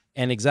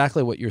 And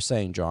exactly what you're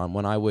saying, John,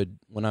 when I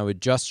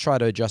would just try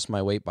to adjust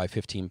my weight by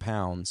 15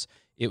 pounds,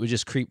 it would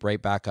just creep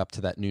right back up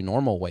to that new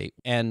normal weight.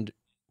 And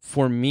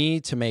for me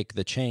to make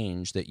the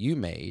change that you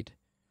made,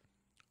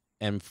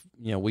 and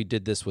we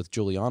did this with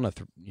Juliana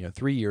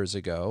 3 years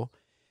ago,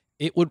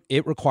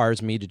 it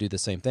requires me to do the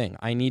same thing.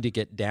 I need to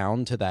get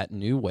down to that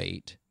new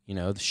weight,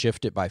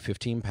 shift it by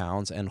 15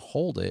 pounds and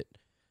hold it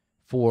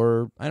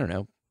for,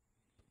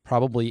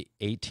 probably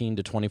 18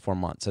 to 24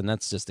 months. And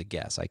that's just a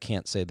guess. I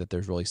can't say that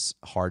there's really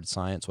hard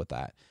science with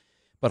that.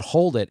 but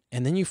hold it.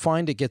 And then you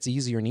find it gets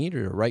easier and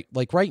easier, right?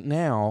 Like right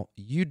now,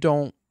 you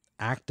don't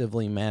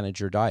actively manage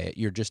your diet.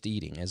 You're just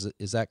eating.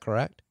 Is that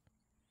correct?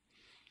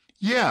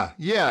 Yeah.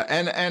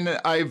 And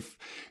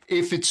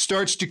if it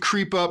starts to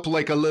creep up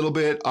like a little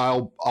bit,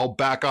 I'll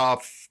back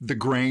off the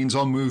grains.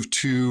 I'll move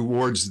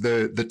towards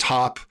the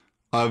top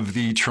of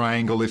the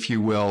triangle, if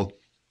you will.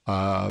 We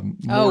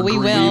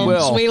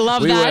will. We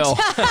love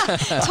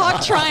that.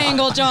 Talk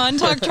triangle, John.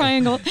 Talk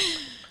triangle.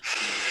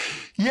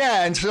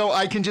 Yeah, and so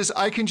I can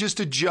just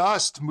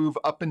adjust, move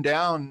up and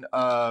down.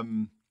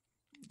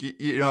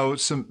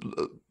 Some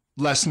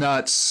less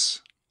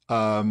nuts,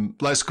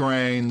 less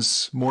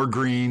grains, more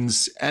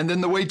greens, and then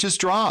the weight just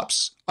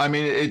drops. I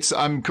mean,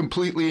 I'm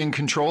completely in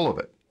control of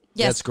it.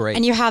 Yes, that's great.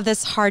 And you have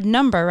this hard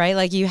number, right?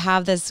 Like you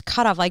have this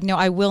cutoff. Like, no,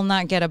 I will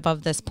not get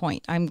above this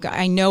point.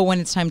 I know when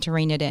it's time to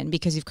rein it in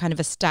because you've kind of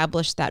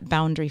established that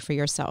boundary for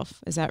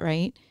yourself. Is that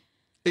right?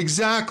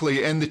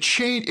 Exactly. And the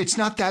change, it's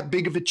not that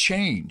big of a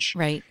change.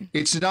 Right.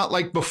 It's not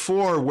like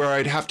before where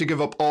I'd have to give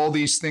up all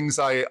these things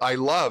I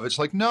love. It's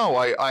like, no,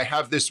 I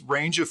have this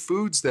range of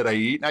foods that I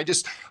eat. And I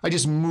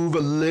just move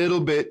a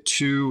little bit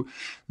to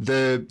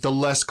the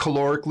less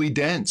calorically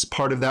dense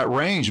part of that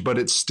range, but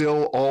it's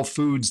still all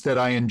foods that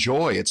I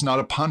enjoy. It's not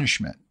a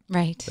punishment.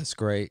 Right. That's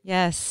great.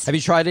 Yes. Have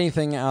you tried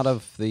anything out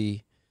of the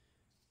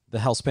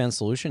HealthSpan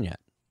solution yet?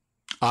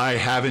 I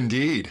have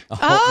indeed.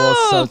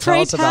 So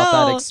tell us about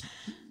that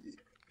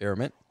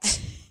experiment.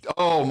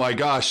 Oh my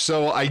gosh.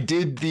 So I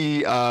did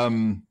the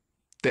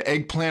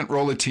eggplant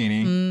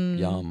rollatini.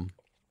 Yum.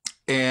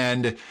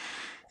 And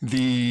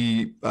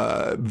the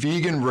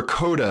vegan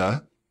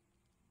ricotta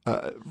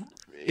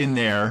in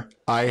there.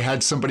 I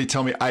had somebody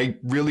tell me I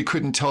really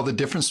couldn't tell the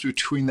difference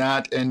between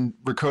that and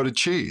ricotta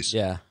cheese.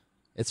 Yeah.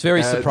 It's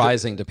very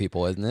surprising to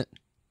people, isn't it?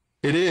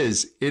 It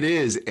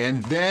is.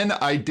 And then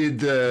I did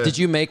the... Did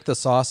you make the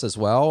sauce as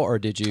well, or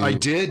did you... I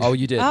did. Oh,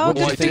 you did. Oh, What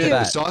did you think of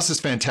that? The sauce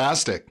is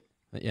fantastic.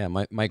 Yeah,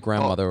 my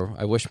grandmother,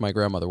 I wish my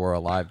grandmother were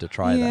alive to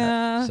try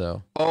that.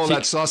 So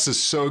that sauce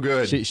is so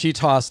good. She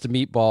tossed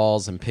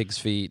meatballs and pig's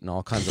feet and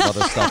all kinds of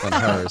other stuff in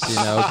hers,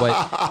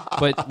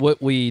 But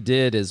what we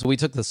did is we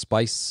took the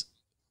spice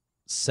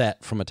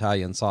set from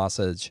Italian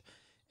sausage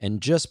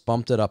and just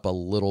bumped it up a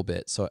little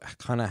bit. So it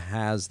kind of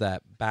has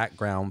that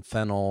background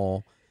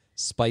fennel,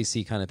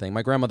 spicy kind of thing.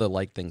 My grandmother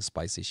liked things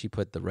spicy. She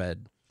put the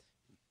red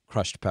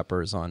crushed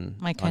peppers on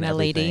My kind of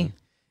everything. lady.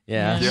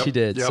 Yeah, Yep, she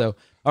did. yep. So,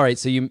 all right.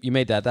 So you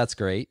made that. That's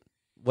great.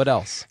 What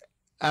else?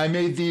 I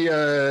made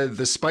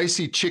the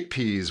spicy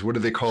chickpeas. What are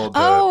they called?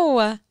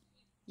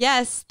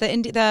 Yes, the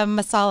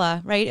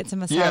masala, right? It's a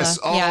masala. Yes.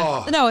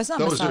 Yeah. No, it's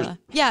not masala.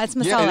 Yeah, it's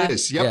masala. Yeah, it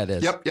is. Yep. Yeah, it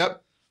is.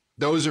 Yep.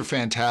 Those are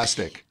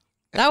fantastic.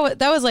 That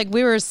was like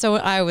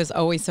I was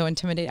always so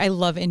intimidated. I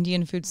love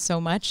Indian food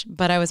so much,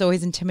 but I was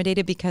always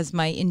intimidated because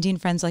my Indian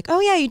friends like, oh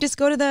yeah, you just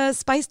go to the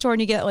spice store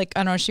and you get like, I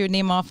don't know, she would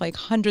name off like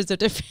hundreds of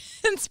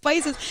different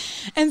spices.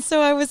 And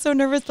so I was so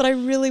nervous, but I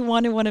really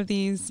wanted one of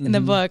these in the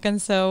book. And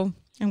so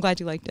I'm glad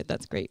you liked it.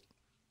 That's great.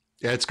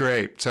 Yeah, it's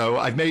great. So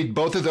I've made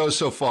both of those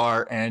so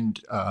far and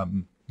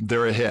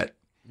they're a hit.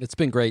 It's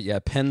been great. Yeah.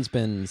 Pen's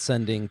been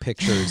sending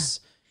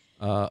pictures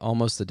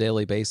almost a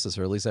daily basis,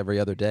 or at least every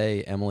other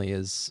day. Emily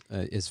has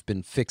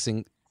been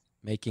fixing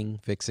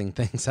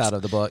things out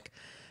of the book.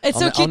 It's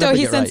so cute though.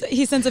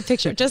 He sends a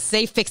picture. Just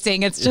say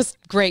fixing. It's just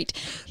great.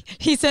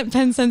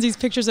 Pen sends these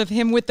pictures of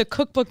him with the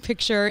cookbook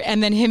picture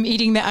and then him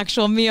eating the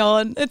actual meal,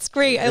 and it's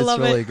great. I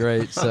love it. It's really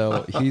great.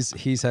 So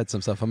he's had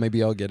some stuff.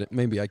 Maybe I'll get it.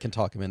 Maybe I can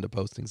talk him into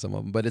posting some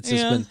of them. But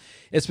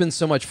it's been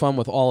so much fun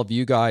with all of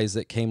you guys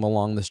that came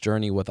along this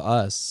journey with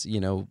us.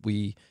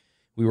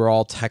 We were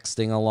all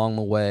texting along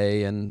the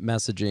way and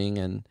messaging,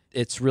 and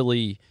it's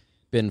really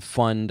been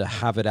fun to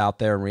have it out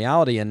there in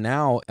reality. And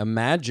now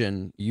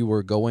imagine you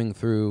were going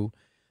through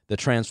the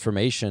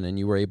transformation and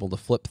you were able to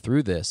flip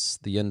through this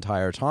the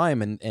entire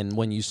time. And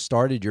when you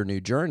started your new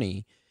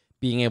journey,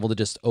 being able to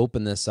just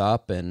open this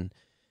up, and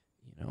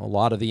a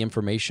lot of the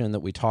information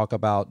that we talk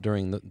about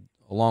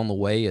along the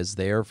way is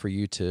there for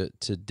you to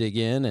dig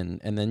in,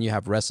 and then you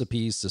have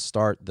recipes to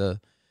start the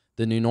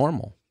new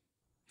normal.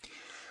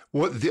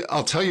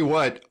 I'll tell you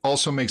what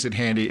also makes it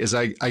handy is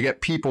I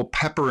get people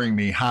peppering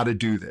me how to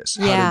do this.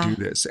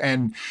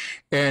 And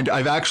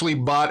I've actually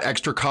bought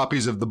extra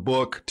copies of the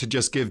book to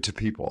just give to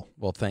people.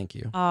 Well, thank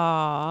you.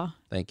 Aw.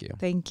 Thank you.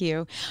 Thank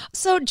you.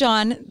 So,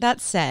 John, that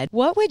said,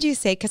 what would you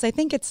say? Because I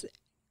think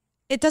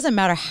it doesn't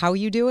matter how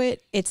you do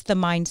it. It's the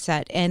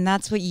mindset. And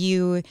that's why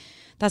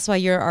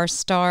you're our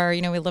star.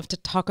 We love to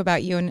talk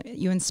about you, and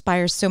you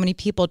inspire so many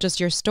people, just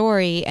your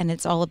story. And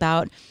it's all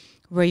about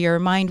where your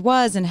mind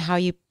was and how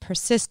you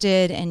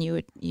persisted and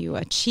you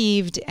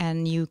achieved,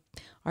 and you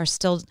are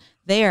still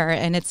there,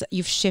 and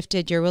you've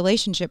shifted your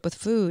relationship with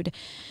food.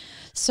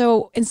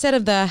 So instead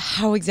of the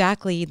how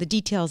exactly, the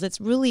details,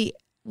 it's really,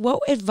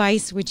 what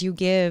advice would you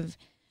give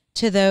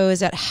to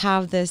those that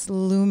have this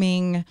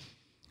looming,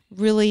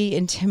 really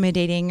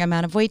intimidating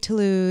amount of weight to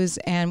lose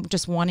and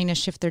just wanting to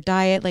shift their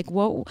diet? Like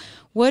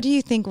what do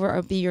you think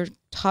would be your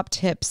top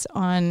tips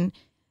on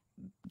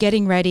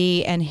getting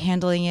ready and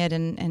handling it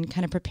and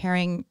kind of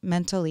preparing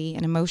mentally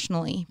and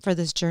emotionally for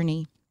this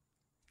journey?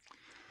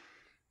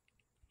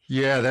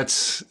 Yeah,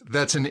 that's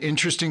an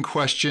interesting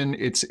question.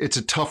 It's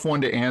a tough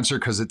one to answer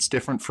because it's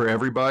different for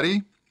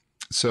everybody.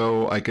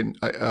 So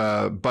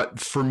but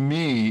for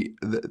me,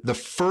 the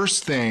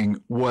first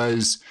thing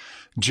was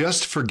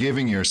just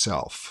forgiving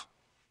yourself.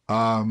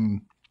 I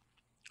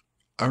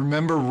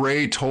remember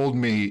Ray told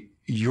me,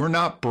 "You're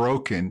not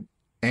broken,"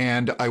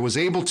 and I was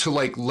able to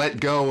let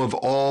go of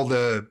all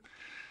the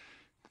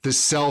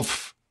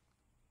self.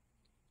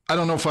 I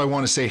don't know if I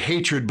want to say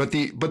hatred, but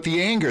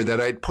the anger that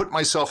I'd put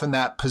myself in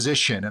that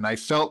position. And I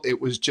felt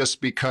it was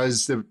just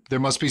because there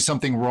must be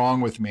something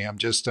wrong with me.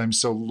 I'm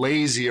so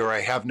lazy, or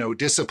I have no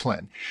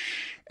discipline.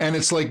 And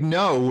it's like,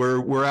 no,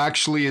 we're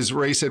actually, as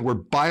Ray said, we're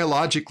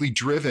biologically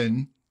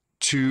driven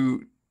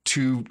to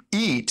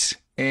eat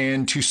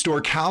and to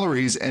store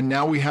calories. And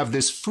now we have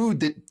this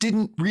food that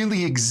didn't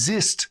really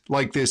exist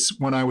like this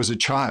when I was a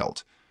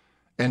child.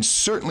 And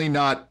certainly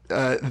not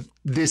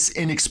this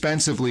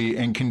inexpensively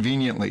and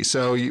conveniently.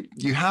 So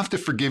you have to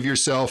forgive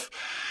yourself.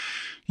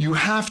 You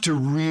have to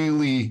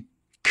really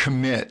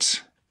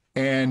commit.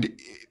 And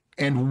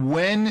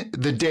when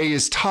the day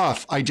is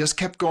tough, I just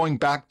kept going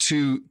back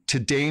to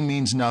today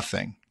means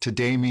nothing.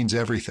 Today means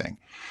everything.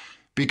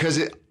 Because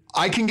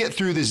I can get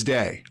through this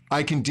day.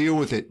 I can deal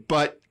with it.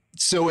 But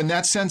so in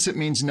that sense, it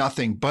means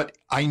nothing. But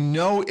I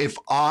know if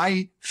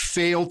I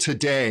fail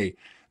today,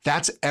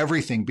 that's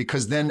everything,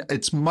 because then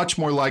it's much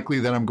more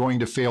likely that I'm going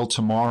to fail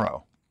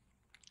tomorrow.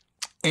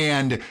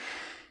 And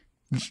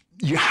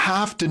you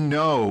have to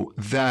know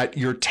that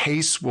your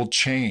tastes will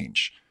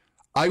change.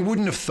 I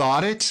wouldn't have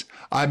thought it.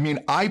 I mean,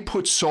 I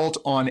put salt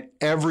on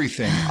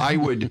everything.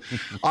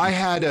 I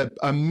had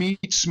a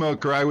meat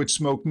smoker. I would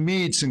smoke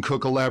meats and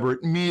cook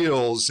elaborate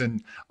meals.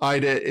 And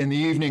in the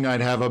evening,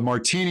 I'd have a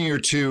martini or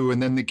two.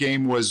 And then the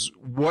game was,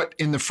 what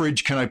in the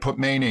fridge can I put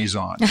mayonnaise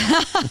on?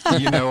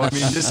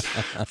 This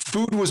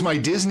food was my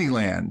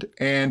Disneyland.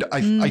 And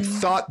I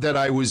thought that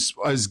I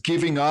was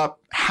giving up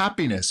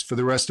happiness for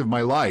the rest of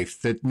my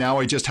life, that now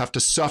I just have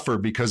to suffer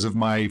because of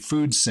my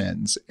food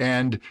sins.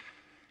 And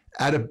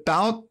at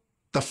about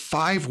the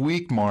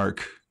 5-week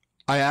mark,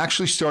 I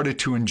actually started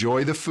to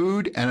enjoy the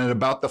food. And at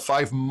about the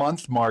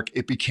 5-month mark,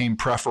 it became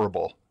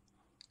preferable.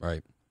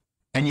 Right.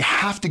 And you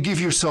have to give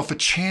yourself a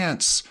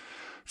chance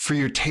for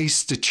your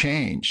taste to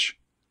change.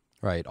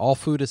 Right. All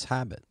food is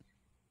habit.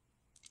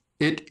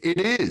 It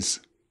is.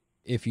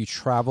 If you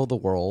travel the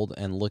world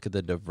and look at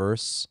the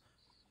diverse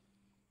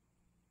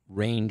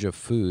range of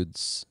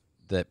foods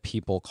that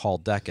people call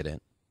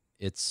decadent,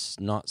 it's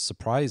not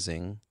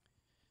surprising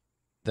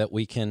that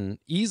we can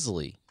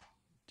easily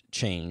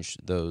change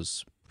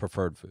those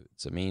preferred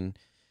foods. I mean,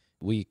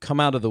 we come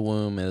out of the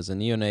womb as a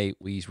neonate,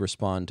 we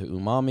respond to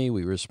umami,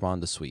 we respond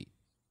to sweet.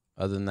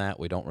 Other than that,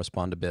 we don't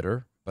respond to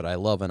bitter, but I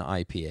love an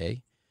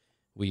IPA.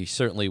 We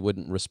certainly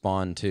wouldn't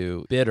respond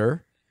to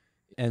bitter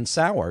and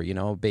sour.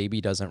 A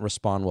baby doesn't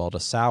respond well to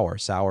sour.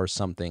 Sour is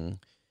something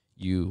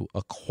you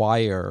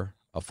acquire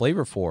a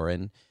flavor for.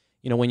 And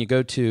when you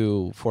go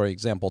to, for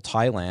example,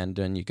 Thailand,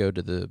 and you go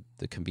to the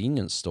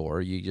convenience store,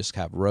 you just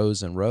have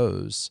rows and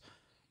rows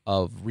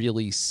of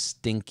really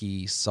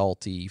stinky,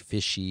 salty,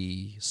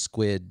 fishy,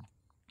 squid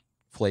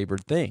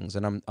flavored things.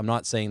 And I'm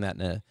not saying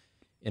that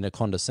in a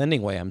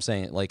condescending way. I'm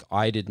saying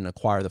I didn't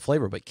acquire the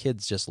flavor, but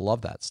kids just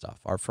love that stuff.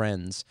 Our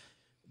friends,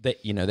 they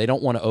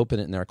don't want to open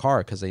it in their car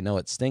because they know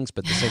it stinks,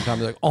 but at the same time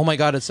they're like, "Oh my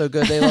God, it's so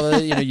good!" They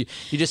love it.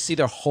 You just see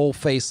their whole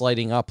face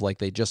lighting up like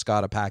they just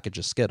got a package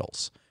of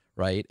Skittles.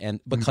 Right. And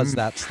because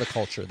that's the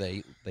culture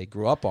they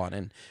grew up on.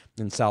 And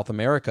in South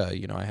America,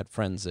 I had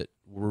friends that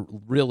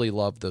really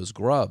loved those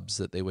grubs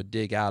that they would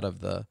dig out of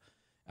the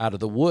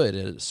wood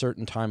at a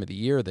certain time of the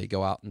year. They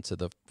go out into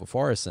the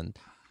forest and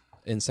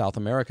in South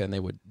America, and they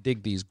would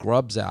dig these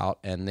grubs out,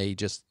 and they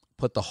just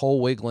put the whole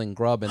wiggling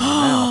grub in their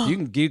mouth. You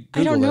can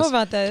Google I don't know this.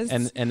 about this.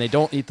 And they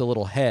don't eat the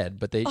little head,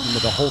 but they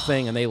the whole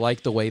thing, and they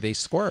like the way they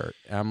squirt.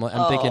 And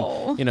I'm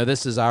thinking,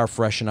 this is our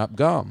freshen up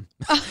gum.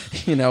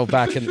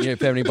 Back in,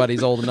 if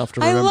anybody's old enough to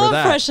remember I love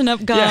that. freshen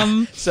up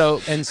gum. Yeah. So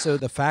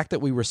the fact that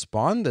we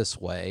respond this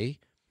way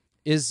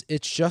it's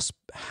just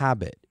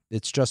habit.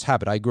 It's just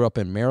habit. I grew up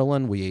in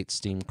Maryland. We ate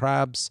steamed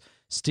crabs.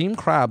 Steamed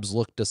crabs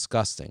look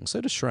disgusting.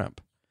 So does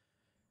shrimp.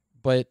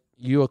 But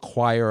you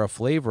acquire a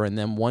flavor, and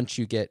then once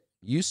you get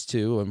used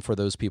to, and for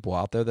those people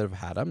out there that have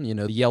had them,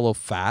 the yellow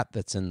fat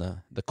that's in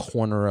the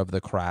corner of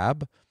the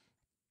crab,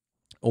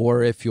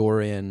 or if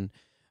you're in,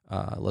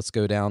 let's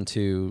go down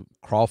to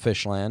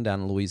crawfish land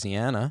down in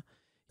Louisiana,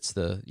 it's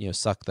the,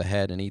 suck the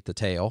head and eat the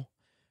tail,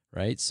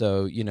 right?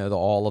 So,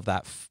 all of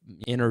that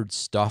innard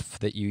stuff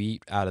that you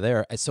eat out of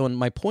there. So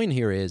my point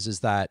here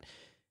is that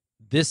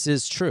this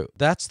is true.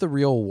 That's the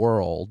real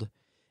world,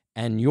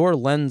 and your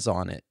lens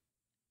on it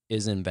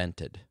is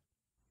invented.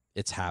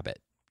 It's habit.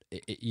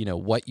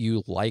 What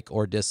you like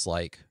or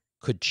dislike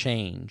could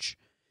change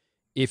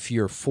if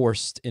you're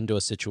forced into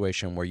a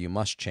situation where you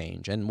must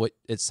change. And what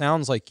it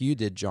sounds like you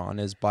did, John,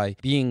 is by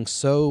being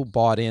so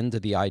bought into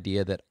the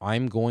idea that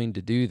I'm going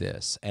to do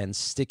this and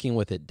sticking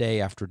with it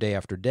day after day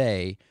after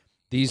day,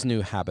 these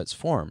new habits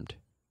formed.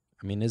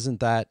 I mean, isn't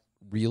that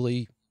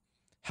really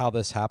how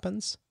this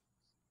happens?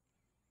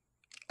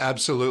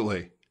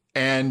 Absolutely.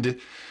 And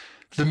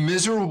the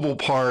miserable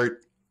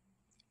part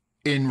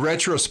in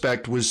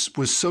retrospect was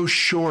so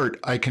short,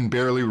 I can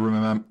barely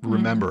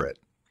remember it.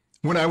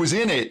 When I was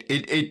in it,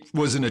 it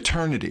was an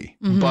eternity.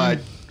 But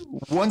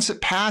once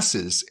it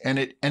passes, and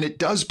it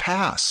does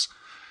pass,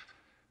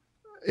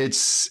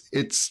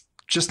 it's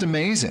just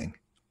amazing.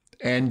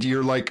 And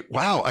you're like,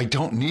 wow, I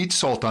don't need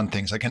salt on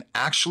things. I can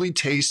actually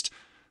taste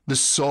the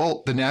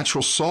salt, the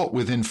natural salt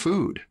within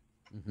food.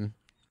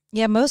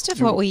 Yeah, most of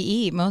what we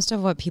eat, most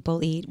of what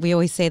people eat, we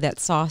always say that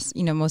sauce,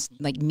 most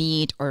like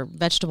meat or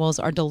vegetables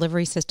are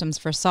delivery systems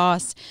for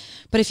sauce.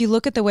 But if you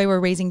look at the way we're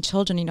raising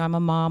children, I'm a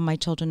mom, my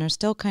children are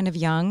still kind of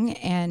young,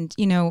 and,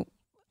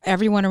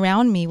 everyone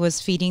around me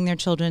was feeding their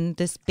children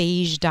this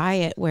beige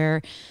diet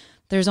where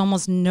there's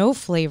almost no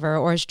flavor,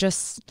 or it's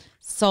just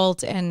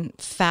salt and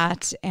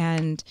fat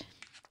and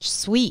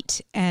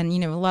sweet and,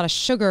 a lot of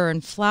sugar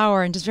and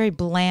flour and just very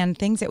bland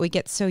things that we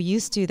get so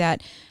used to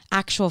that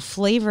actual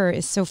flavor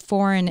is so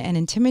foreign and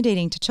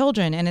intimidating to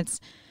children. And it's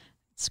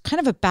kind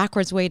of a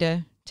backwards way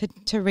to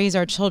raise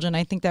our children.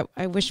 I think that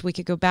I wish we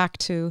could go back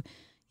to,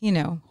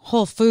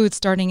 whole food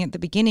starting at the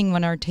beginning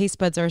when our taste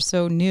buds are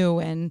so new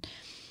and,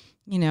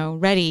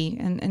 ready,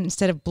 and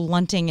instead of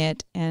blunting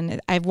it.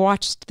 And I've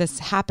watched this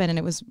happen, and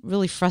it was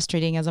really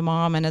frustrating as a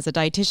mom and as a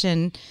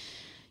dietitian,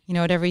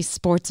 at every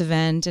sports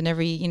event and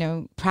every,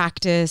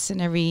 practice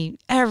and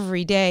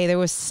every day there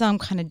was some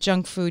kind of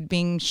junk food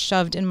being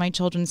shoved in my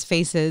children's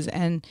faces.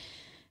 And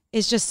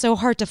it's just so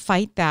hard to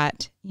fight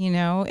that,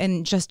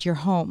 in just your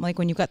home. Like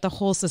when you've got the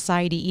whole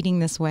society eating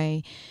this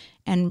way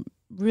and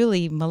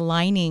really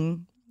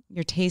maligning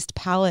your taste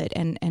palette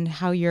and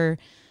how you're,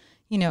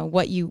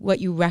 what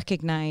you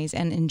recognize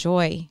and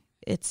enjoy.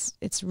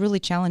 It's really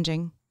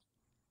challenging.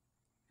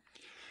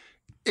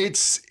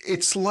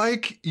 It's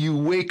like you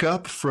wake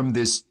up from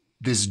this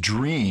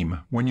dream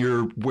when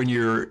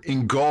you're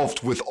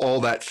engulfed with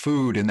all that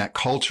food and that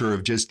culture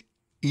of just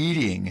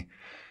eating,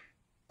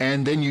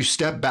 and then you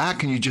step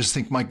back and you just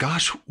think, my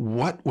gosh,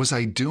 what was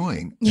I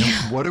doing?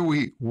 Yeah. What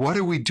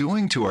are we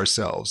doing to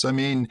ourselves? I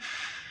mean,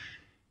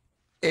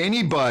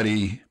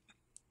 anybody,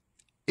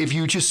 if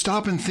you just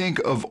stop and think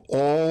of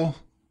all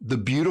the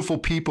beautiful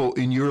people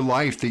in your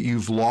life that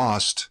you've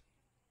lost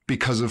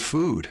because of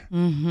food,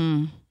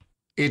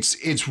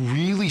 it's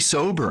really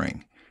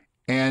sobering.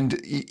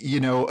 And,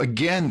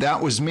 again,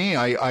 that was me.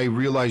 I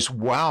realized,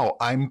 wow,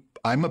 I'm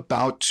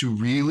about to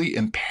really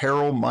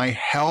imperil my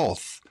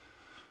health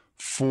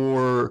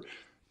for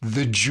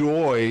the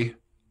joy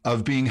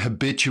of being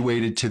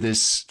habituated to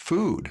this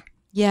food.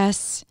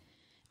 Yes.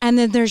 And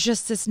then there's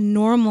just this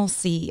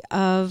normalcy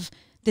of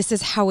this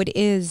is how it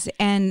is.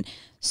 And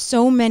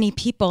so many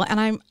people,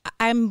 and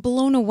I'm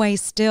blown away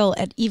still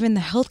at even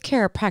the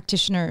healthcare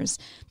practitioners,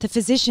 the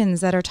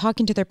physicians that are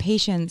talking to their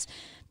patients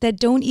that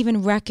don't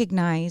even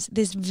recognize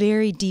this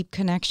very deep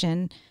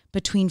connection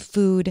between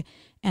food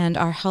and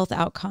our health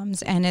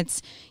outcomes. And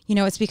it's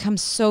become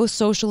so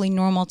socially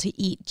normal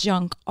to eat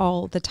junk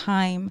all the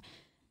time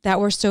that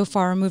we're so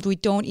far removed.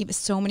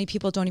 So many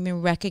people don't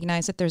even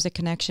recognize that there's a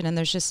connection. And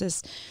there's just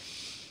this,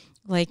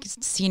 like,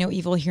 see no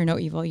evil, hear no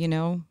evil,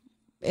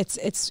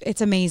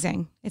 It's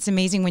amazing. It's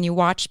amazing when you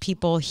watch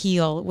people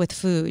heal with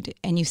food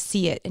and you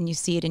see it and you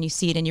see it and you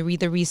see it and you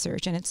read the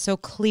research and it's so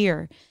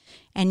clear.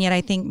 And yet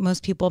I think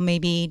most people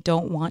maybe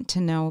don't want to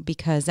know,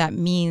 because that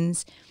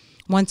means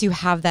once you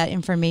have that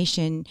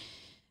information,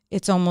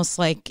 it's almost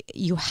like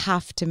you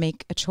have to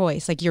make a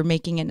choice. Like you're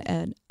making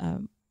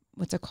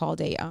what's it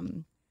called?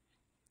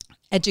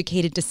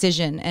 Educated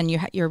decision, and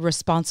you're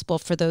responsible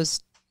for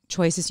those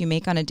choices you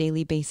make on a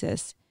daily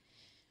basis.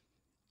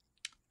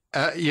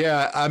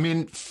 Yeah, I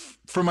mean,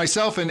 for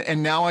myself,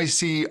 and now I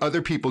see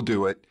other people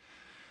do it.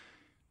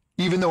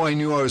 Even though I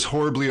knew I was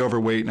horribly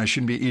overweight and I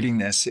shouldn't be eating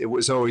this, it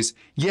was always,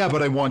 yeah,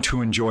 but I want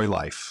to enjoy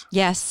life.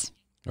 Yes.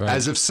 Right.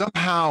 As if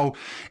somehow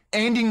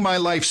ending my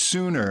life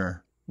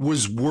sooner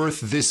was worth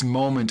this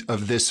moment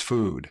of this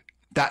food.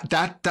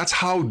 That's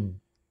how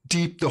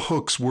deep the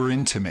hooks were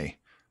into me.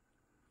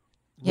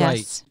 Yes.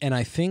 Right. And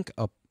I think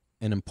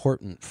an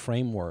important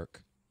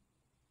framework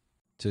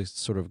to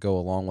sort of go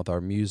along with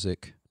our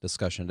music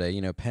discussion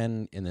today,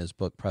 Penn in his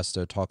book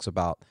Presto talks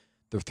about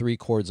the 3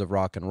 chords of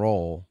rock and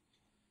roll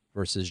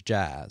versus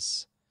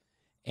jazz.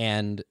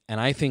 And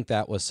I think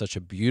that was such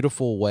a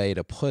beautiful way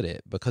to put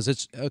it, because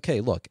it's okay.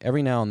 Look,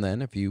 every now and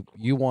then, if you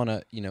want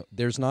to,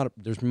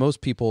 there's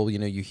most people,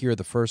 you hear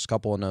the first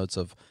couple of notes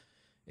of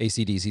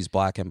AC/DC's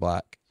Black and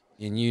Black,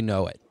 and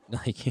it.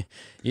 Like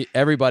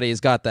everybody's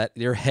got that.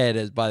 Their head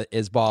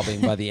is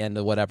bobbing by the end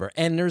of whatever.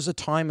 And there's a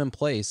time and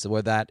place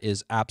where that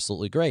is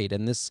absolutely great.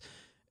 And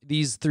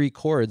these 3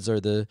 chords are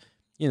the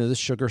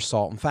sugar,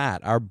 salt, and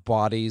fat. Our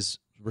bodies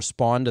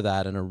respond to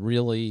that in a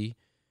really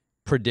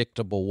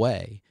predictable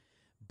way.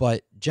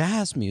 But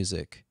jazz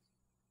music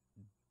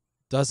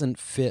doesn't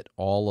fit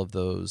all of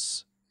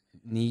those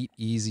neat,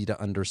 easy to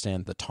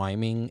understand, the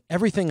timing,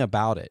 everything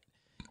about it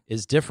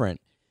is different.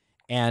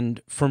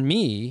 And for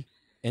me,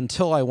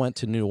 until I went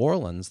to New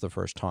Orleans the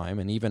first time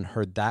and even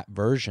heard that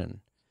version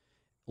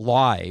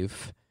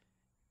live,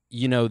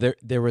 you know,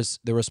 there was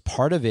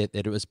part of it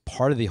that it was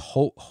part of the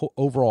whole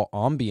overall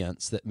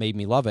ambience that made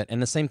me love it.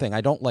 And the same thing,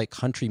 I don't like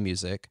country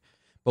music,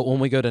 but when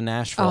we go to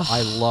Nashville,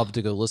 I love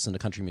to go listen to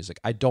country music.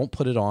 I don't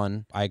put it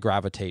on. I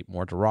gravitate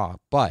more to rock.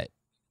 But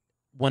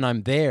when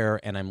I'm there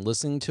and I'm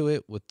listening to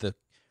it with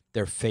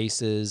their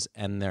faces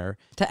and the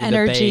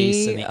energy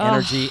bass and the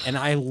energy, and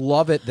I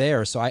love it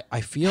there. So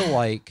I feel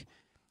like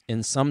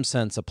in some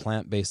sense a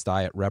plant-based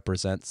diet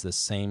represents the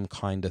same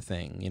kind of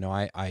thing. You know,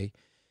 I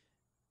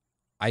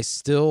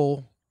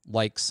still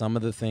like some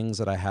of the things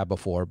that I had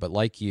before, but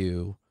like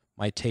you,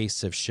 my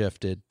tastes have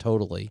shifted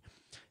totally.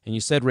 And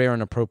you said rare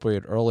and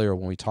appropriate earlier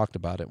when we talked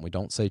about it, and we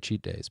don't say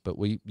cheat days, but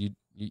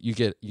you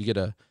get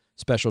a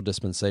special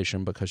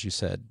dispensation because you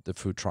said the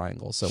food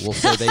triangle. So we'll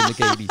say they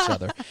negate each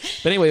other.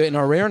 But anyway, in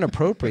our rare and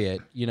appropriate,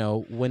 you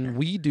know, when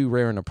we do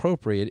rare and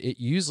appropriate, it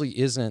usually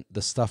isn't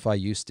the stuff I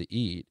used to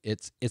eat.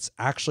 It's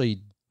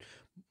actually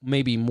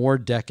maybe more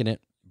decadent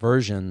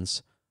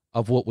versions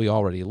of what we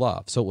already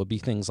love. So it would be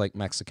things like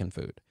Mexican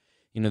food,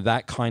 you know,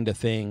 that kind of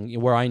thing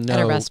where I know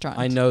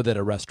that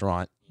a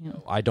restaurant, you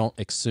know, I don't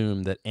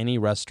assume that any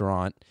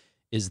restaurant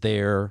is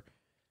there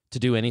to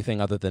do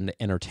anything other than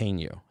to entertain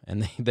you.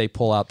 And they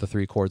pull out the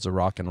 3 chords of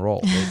rock and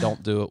roll. They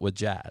don't do it with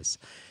jazz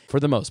for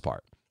the most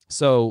part.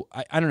 So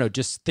I don't know,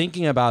 just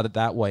thinking about it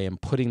that way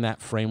and putting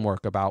that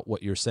framework about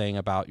what you're saying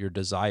about your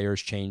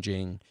desires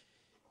changing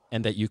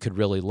and that you could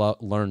really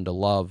learn to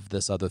love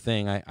this other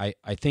thing.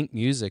 I think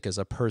music is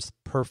a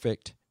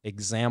perfect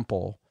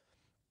example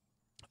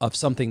of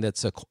something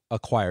that's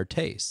acquired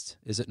taste.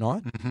 Is it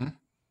not? Mm-hmm.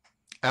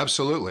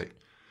 Absolutely.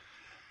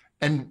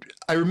 And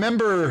I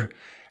remember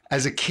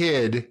as a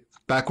kid,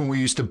 back when we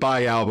used to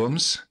buy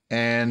albums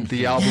and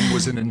the album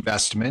was an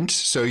investment.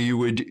 So you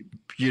would,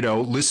 you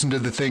know, listen to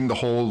the thing the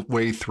whole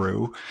way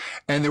through.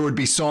 And there would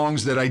be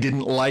songs that I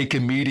didn't like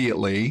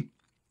immediately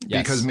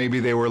because maybe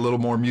they were a little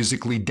more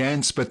musically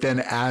dense. But then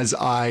as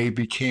I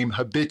became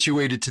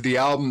habituated to the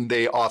album,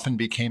 they often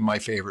became my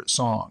favorite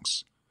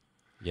songs.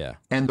 Yeah.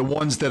 And the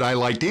ones that I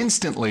liked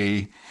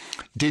instantly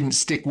didn't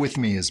stick with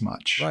me as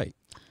much. Right.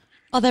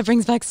 Oh, that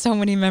brings back so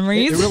many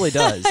memories. It really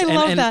does. I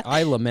love that.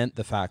 I lament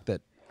the fact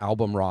that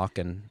album rock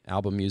and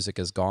album music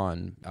is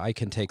gone. I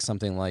can take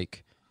something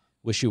like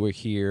Wish You Were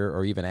Here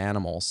or even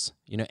Animals.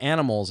 You know,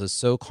 Animals is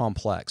so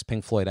complex,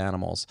 Pink Floyd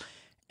Animals.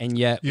 And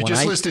yet you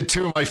just listed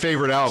 2 of my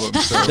favorite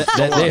albums.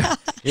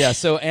 So.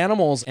 So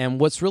Animals, and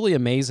what's really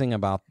amazing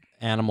about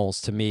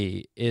Animals to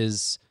me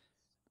is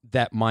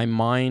that my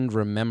mind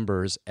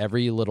remembers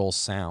every little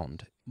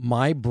sound.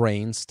 My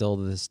brain still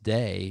to this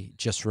day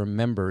just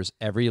remembers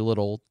every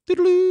little,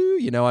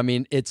 you know, I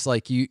mean, it's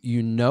like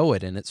you know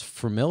it and it's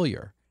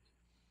familiar.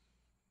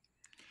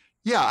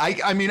 Yeah,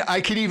 I mean,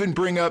 I could even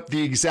bring up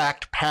the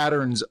exact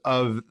patterns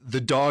of the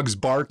dogs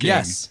barking.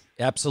 Yes,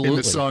 absolutely. In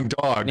the song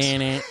Dogs.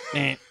 Yeah.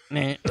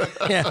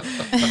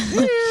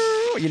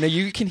 You know,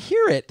 you can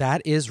hear it.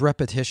 That is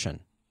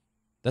repetition.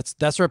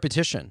 That's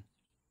repetition.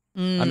 I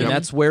mean,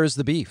 that's Where's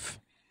the Beef.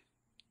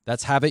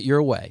 That's Have It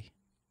Your Way.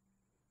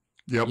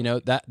 Yep. You know,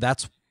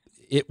 that's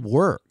it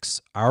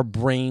works. Our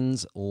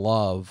brains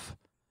love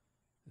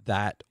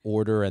that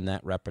order and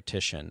that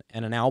repetition.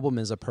 And an album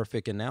is a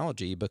perfect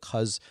analogy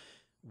because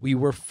we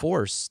were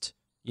forced,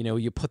 you know,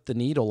 you put the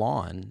needle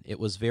on, it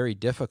was very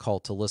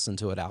difficult to listen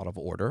to it out of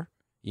order.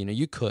 You know,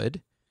 you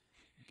could,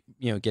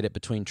 you know, get it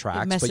between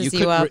tracks, but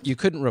you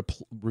couldn't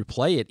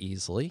replay it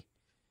easily.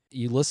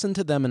 You listen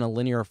to them in a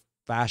linear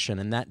fashion,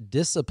 and that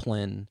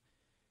discipline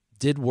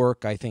did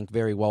work, I think,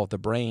 very well with the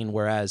brain,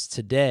 whereas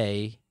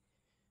today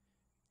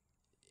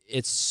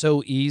it's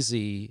so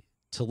easy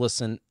to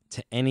listen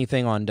to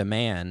anything on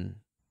demand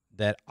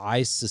that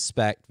I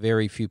suspect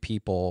very few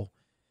people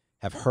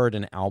have heard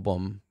an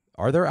album.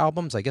 Are there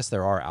albums? I guess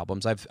there are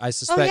albums. I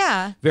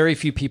suspect very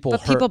few people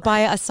people buy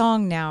a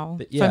song now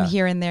from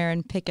here and there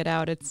and pick it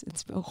out. It's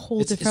a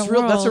whole different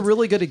world. That's a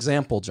really good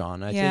example,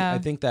 John. I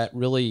think that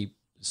really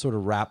sort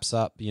of wraps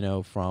up, you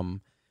know, from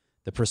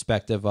the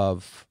perspective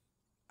of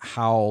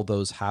how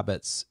those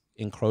habits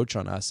encroach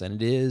on us. And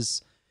it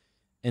is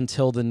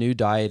until the new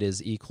diet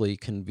is equally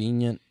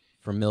convenient,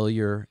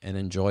 familiar, and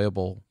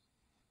enjoyable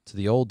to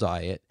the old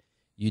diet,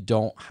 you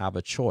don't have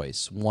a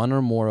choice. One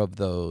or more of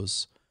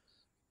those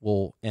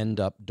will end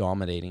up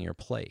dominating your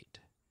plate.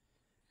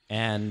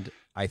 And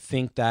I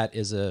think that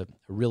is a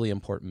really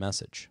important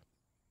message.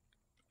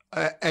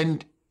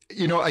 And,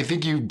 you know, I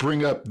think you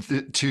bring up,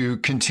 to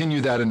continue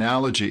that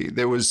analogy,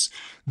 there was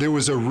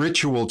a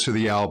ritual to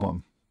the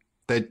album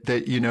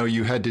that you know,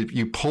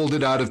 you pulled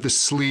it out of the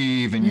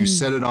sleeve and you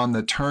set it on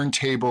the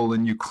turntable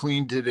and you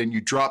cleaned it and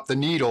you dropped the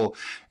needle,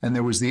 and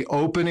there was the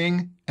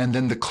opening and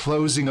then the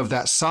closing of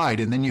that side,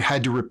 and then you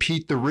had to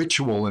repeat the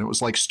ritual, and it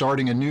was like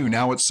starting anew.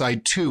 Now it's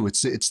side 2.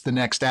 It's the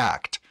next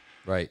act.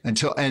 Right.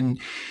 And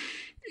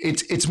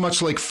it's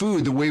much like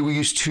food. The way we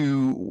used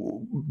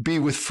to be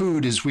with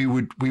food is we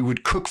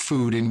would cook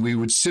food and we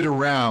would sit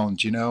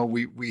around.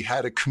 We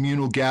had a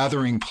communal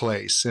gathering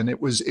place, and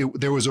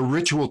there was a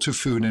ritual to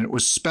food, and it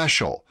was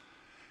special.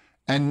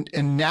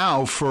 And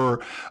now,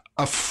 for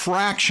a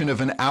fraction of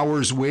an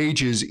hour's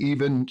wages,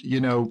 even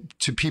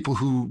to people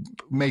who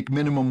make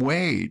minimum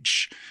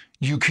wage,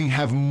 you can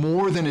have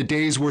more than a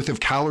day's worth of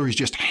calories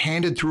just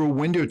handed through a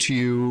window to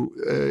you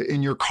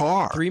in your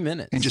car. 3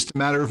 minutes. In just a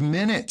matter of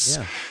minutes.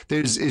 Yeah.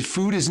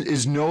 Food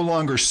is no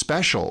longer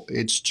special.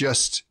 It's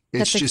just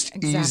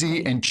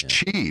easy and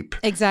cheap.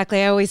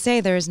 Exactly. I always say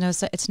there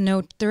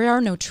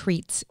are no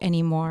treats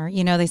anymore.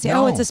 They say,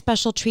 oh, it's a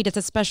special treat. It's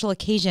a special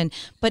occasion.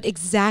 But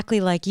exactly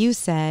like you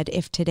said,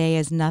 if today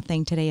is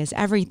nothing, today is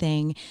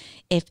everything.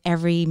 If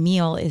every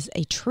meal is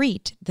a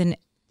treat, then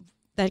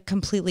that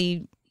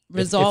completely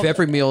resolve. If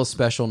every meal is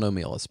special, no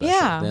meal is special.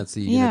 Yeah. That's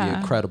the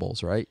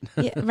Incredibles, right?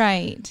 Yeah,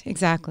 right.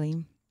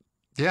 Exactly.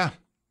 Yeah.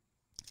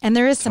 And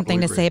there is something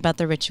to say about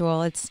the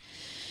ritual. It's,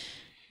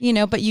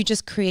 but you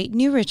just create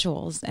new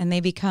rituals and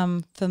they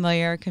become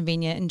familiar,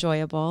 convenient,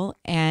 enjoyable,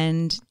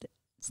 and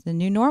it's the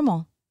new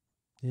normal.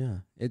 Yeah,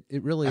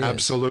 it really is.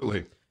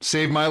 Absolutely.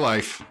 Saved my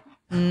life.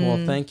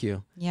 Well, thank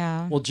you.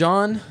 Yeah. Well,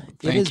 John,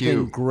 it has you.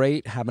 been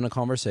great having a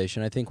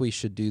conversation. I think we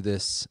should do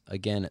this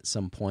again at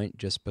some point,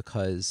 just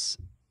because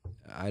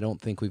I don't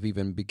think we've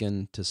even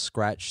begun to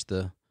scratch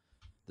the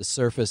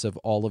surface of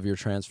all of your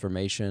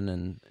transformation.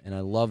 And I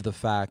love the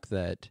fact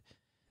that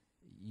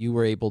you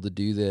were able to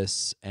do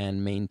this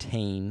and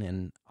maintain,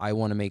 and I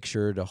want to make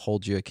sure to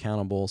hold you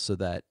accountable so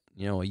that,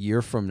 a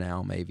year from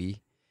now,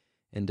 maybe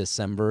in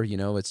December,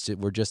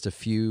 we're just a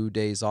few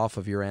days off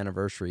of your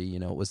anniversary.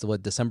 It was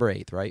December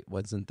 8th, right?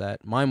 Wasn't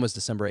that? Mine was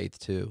December 8th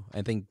too.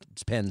 I think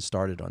Penn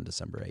started on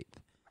December 8th.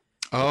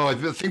 Oh, I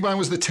think mine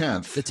was the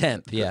 10th. The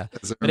 10th, yeah.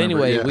 But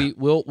remember, anyway,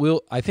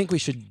 we'll. I think we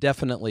should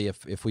definitely,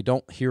 if we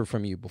don't hear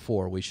from you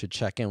before, we should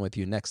check in with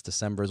you next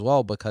December as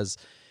well, because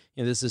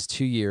this is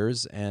 2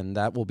 years, and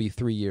that will be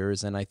 3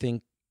 years, and I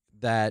think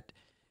that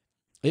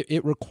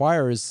it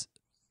requires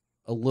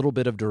a little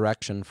bit of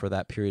direction for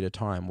that period of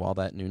time while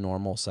that new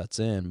normal sets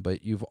in.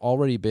 But you've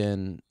already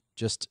been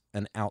just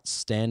an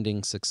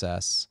outstanding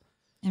success.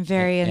 And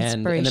very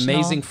inspirational. And an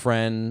amazing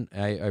friend.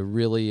 I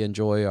really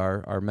enjoy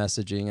our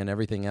messaging and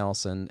everything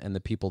else, and the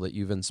people that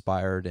you've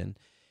inspired. And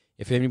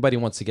if anybody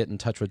wants to get in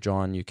touch with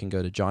John, you can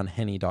go to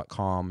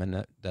johnhenny.com,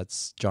 and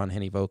that's John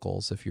Henny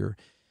Vocals. If you're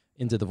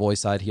into the voice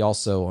side, he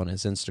also, on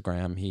his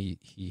Instagram, he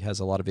has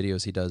a lot of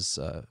videos. He does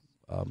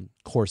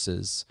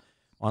courses,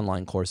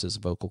 online courses,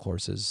 vocal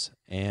courses.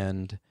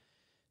 And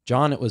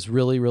John, it was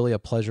really, really a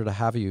pleasure to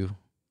have you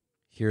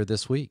here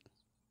this week.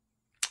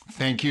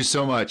 Thank you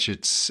so much.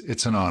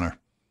 It's an honor.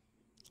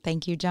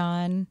 Thank you,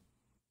 John.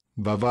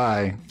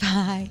 Bye-bye.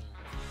 Bye.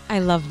 I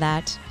love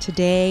that.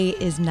 Today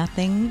is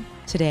nothing.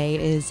 Today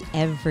is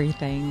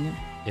everything.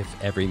 If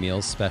every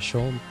meal's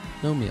special,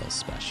 no meal's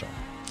special.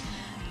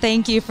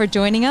 Thank you for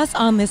joining us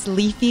on this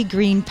leafy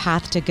green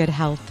path to good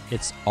health.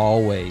 It's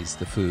always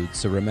the food,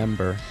 so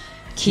remember,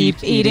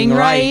 keep eating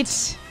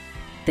right.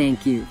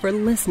 Thank you for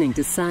listening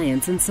to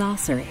Science and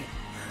Saucery.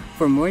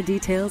 For more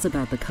details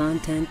about the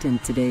content in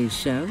today's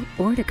show,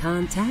 or to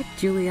contact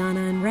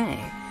Juliana and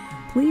Ray,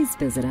 please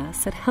visit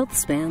us at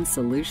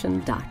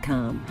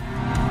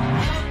healthspansolution.com.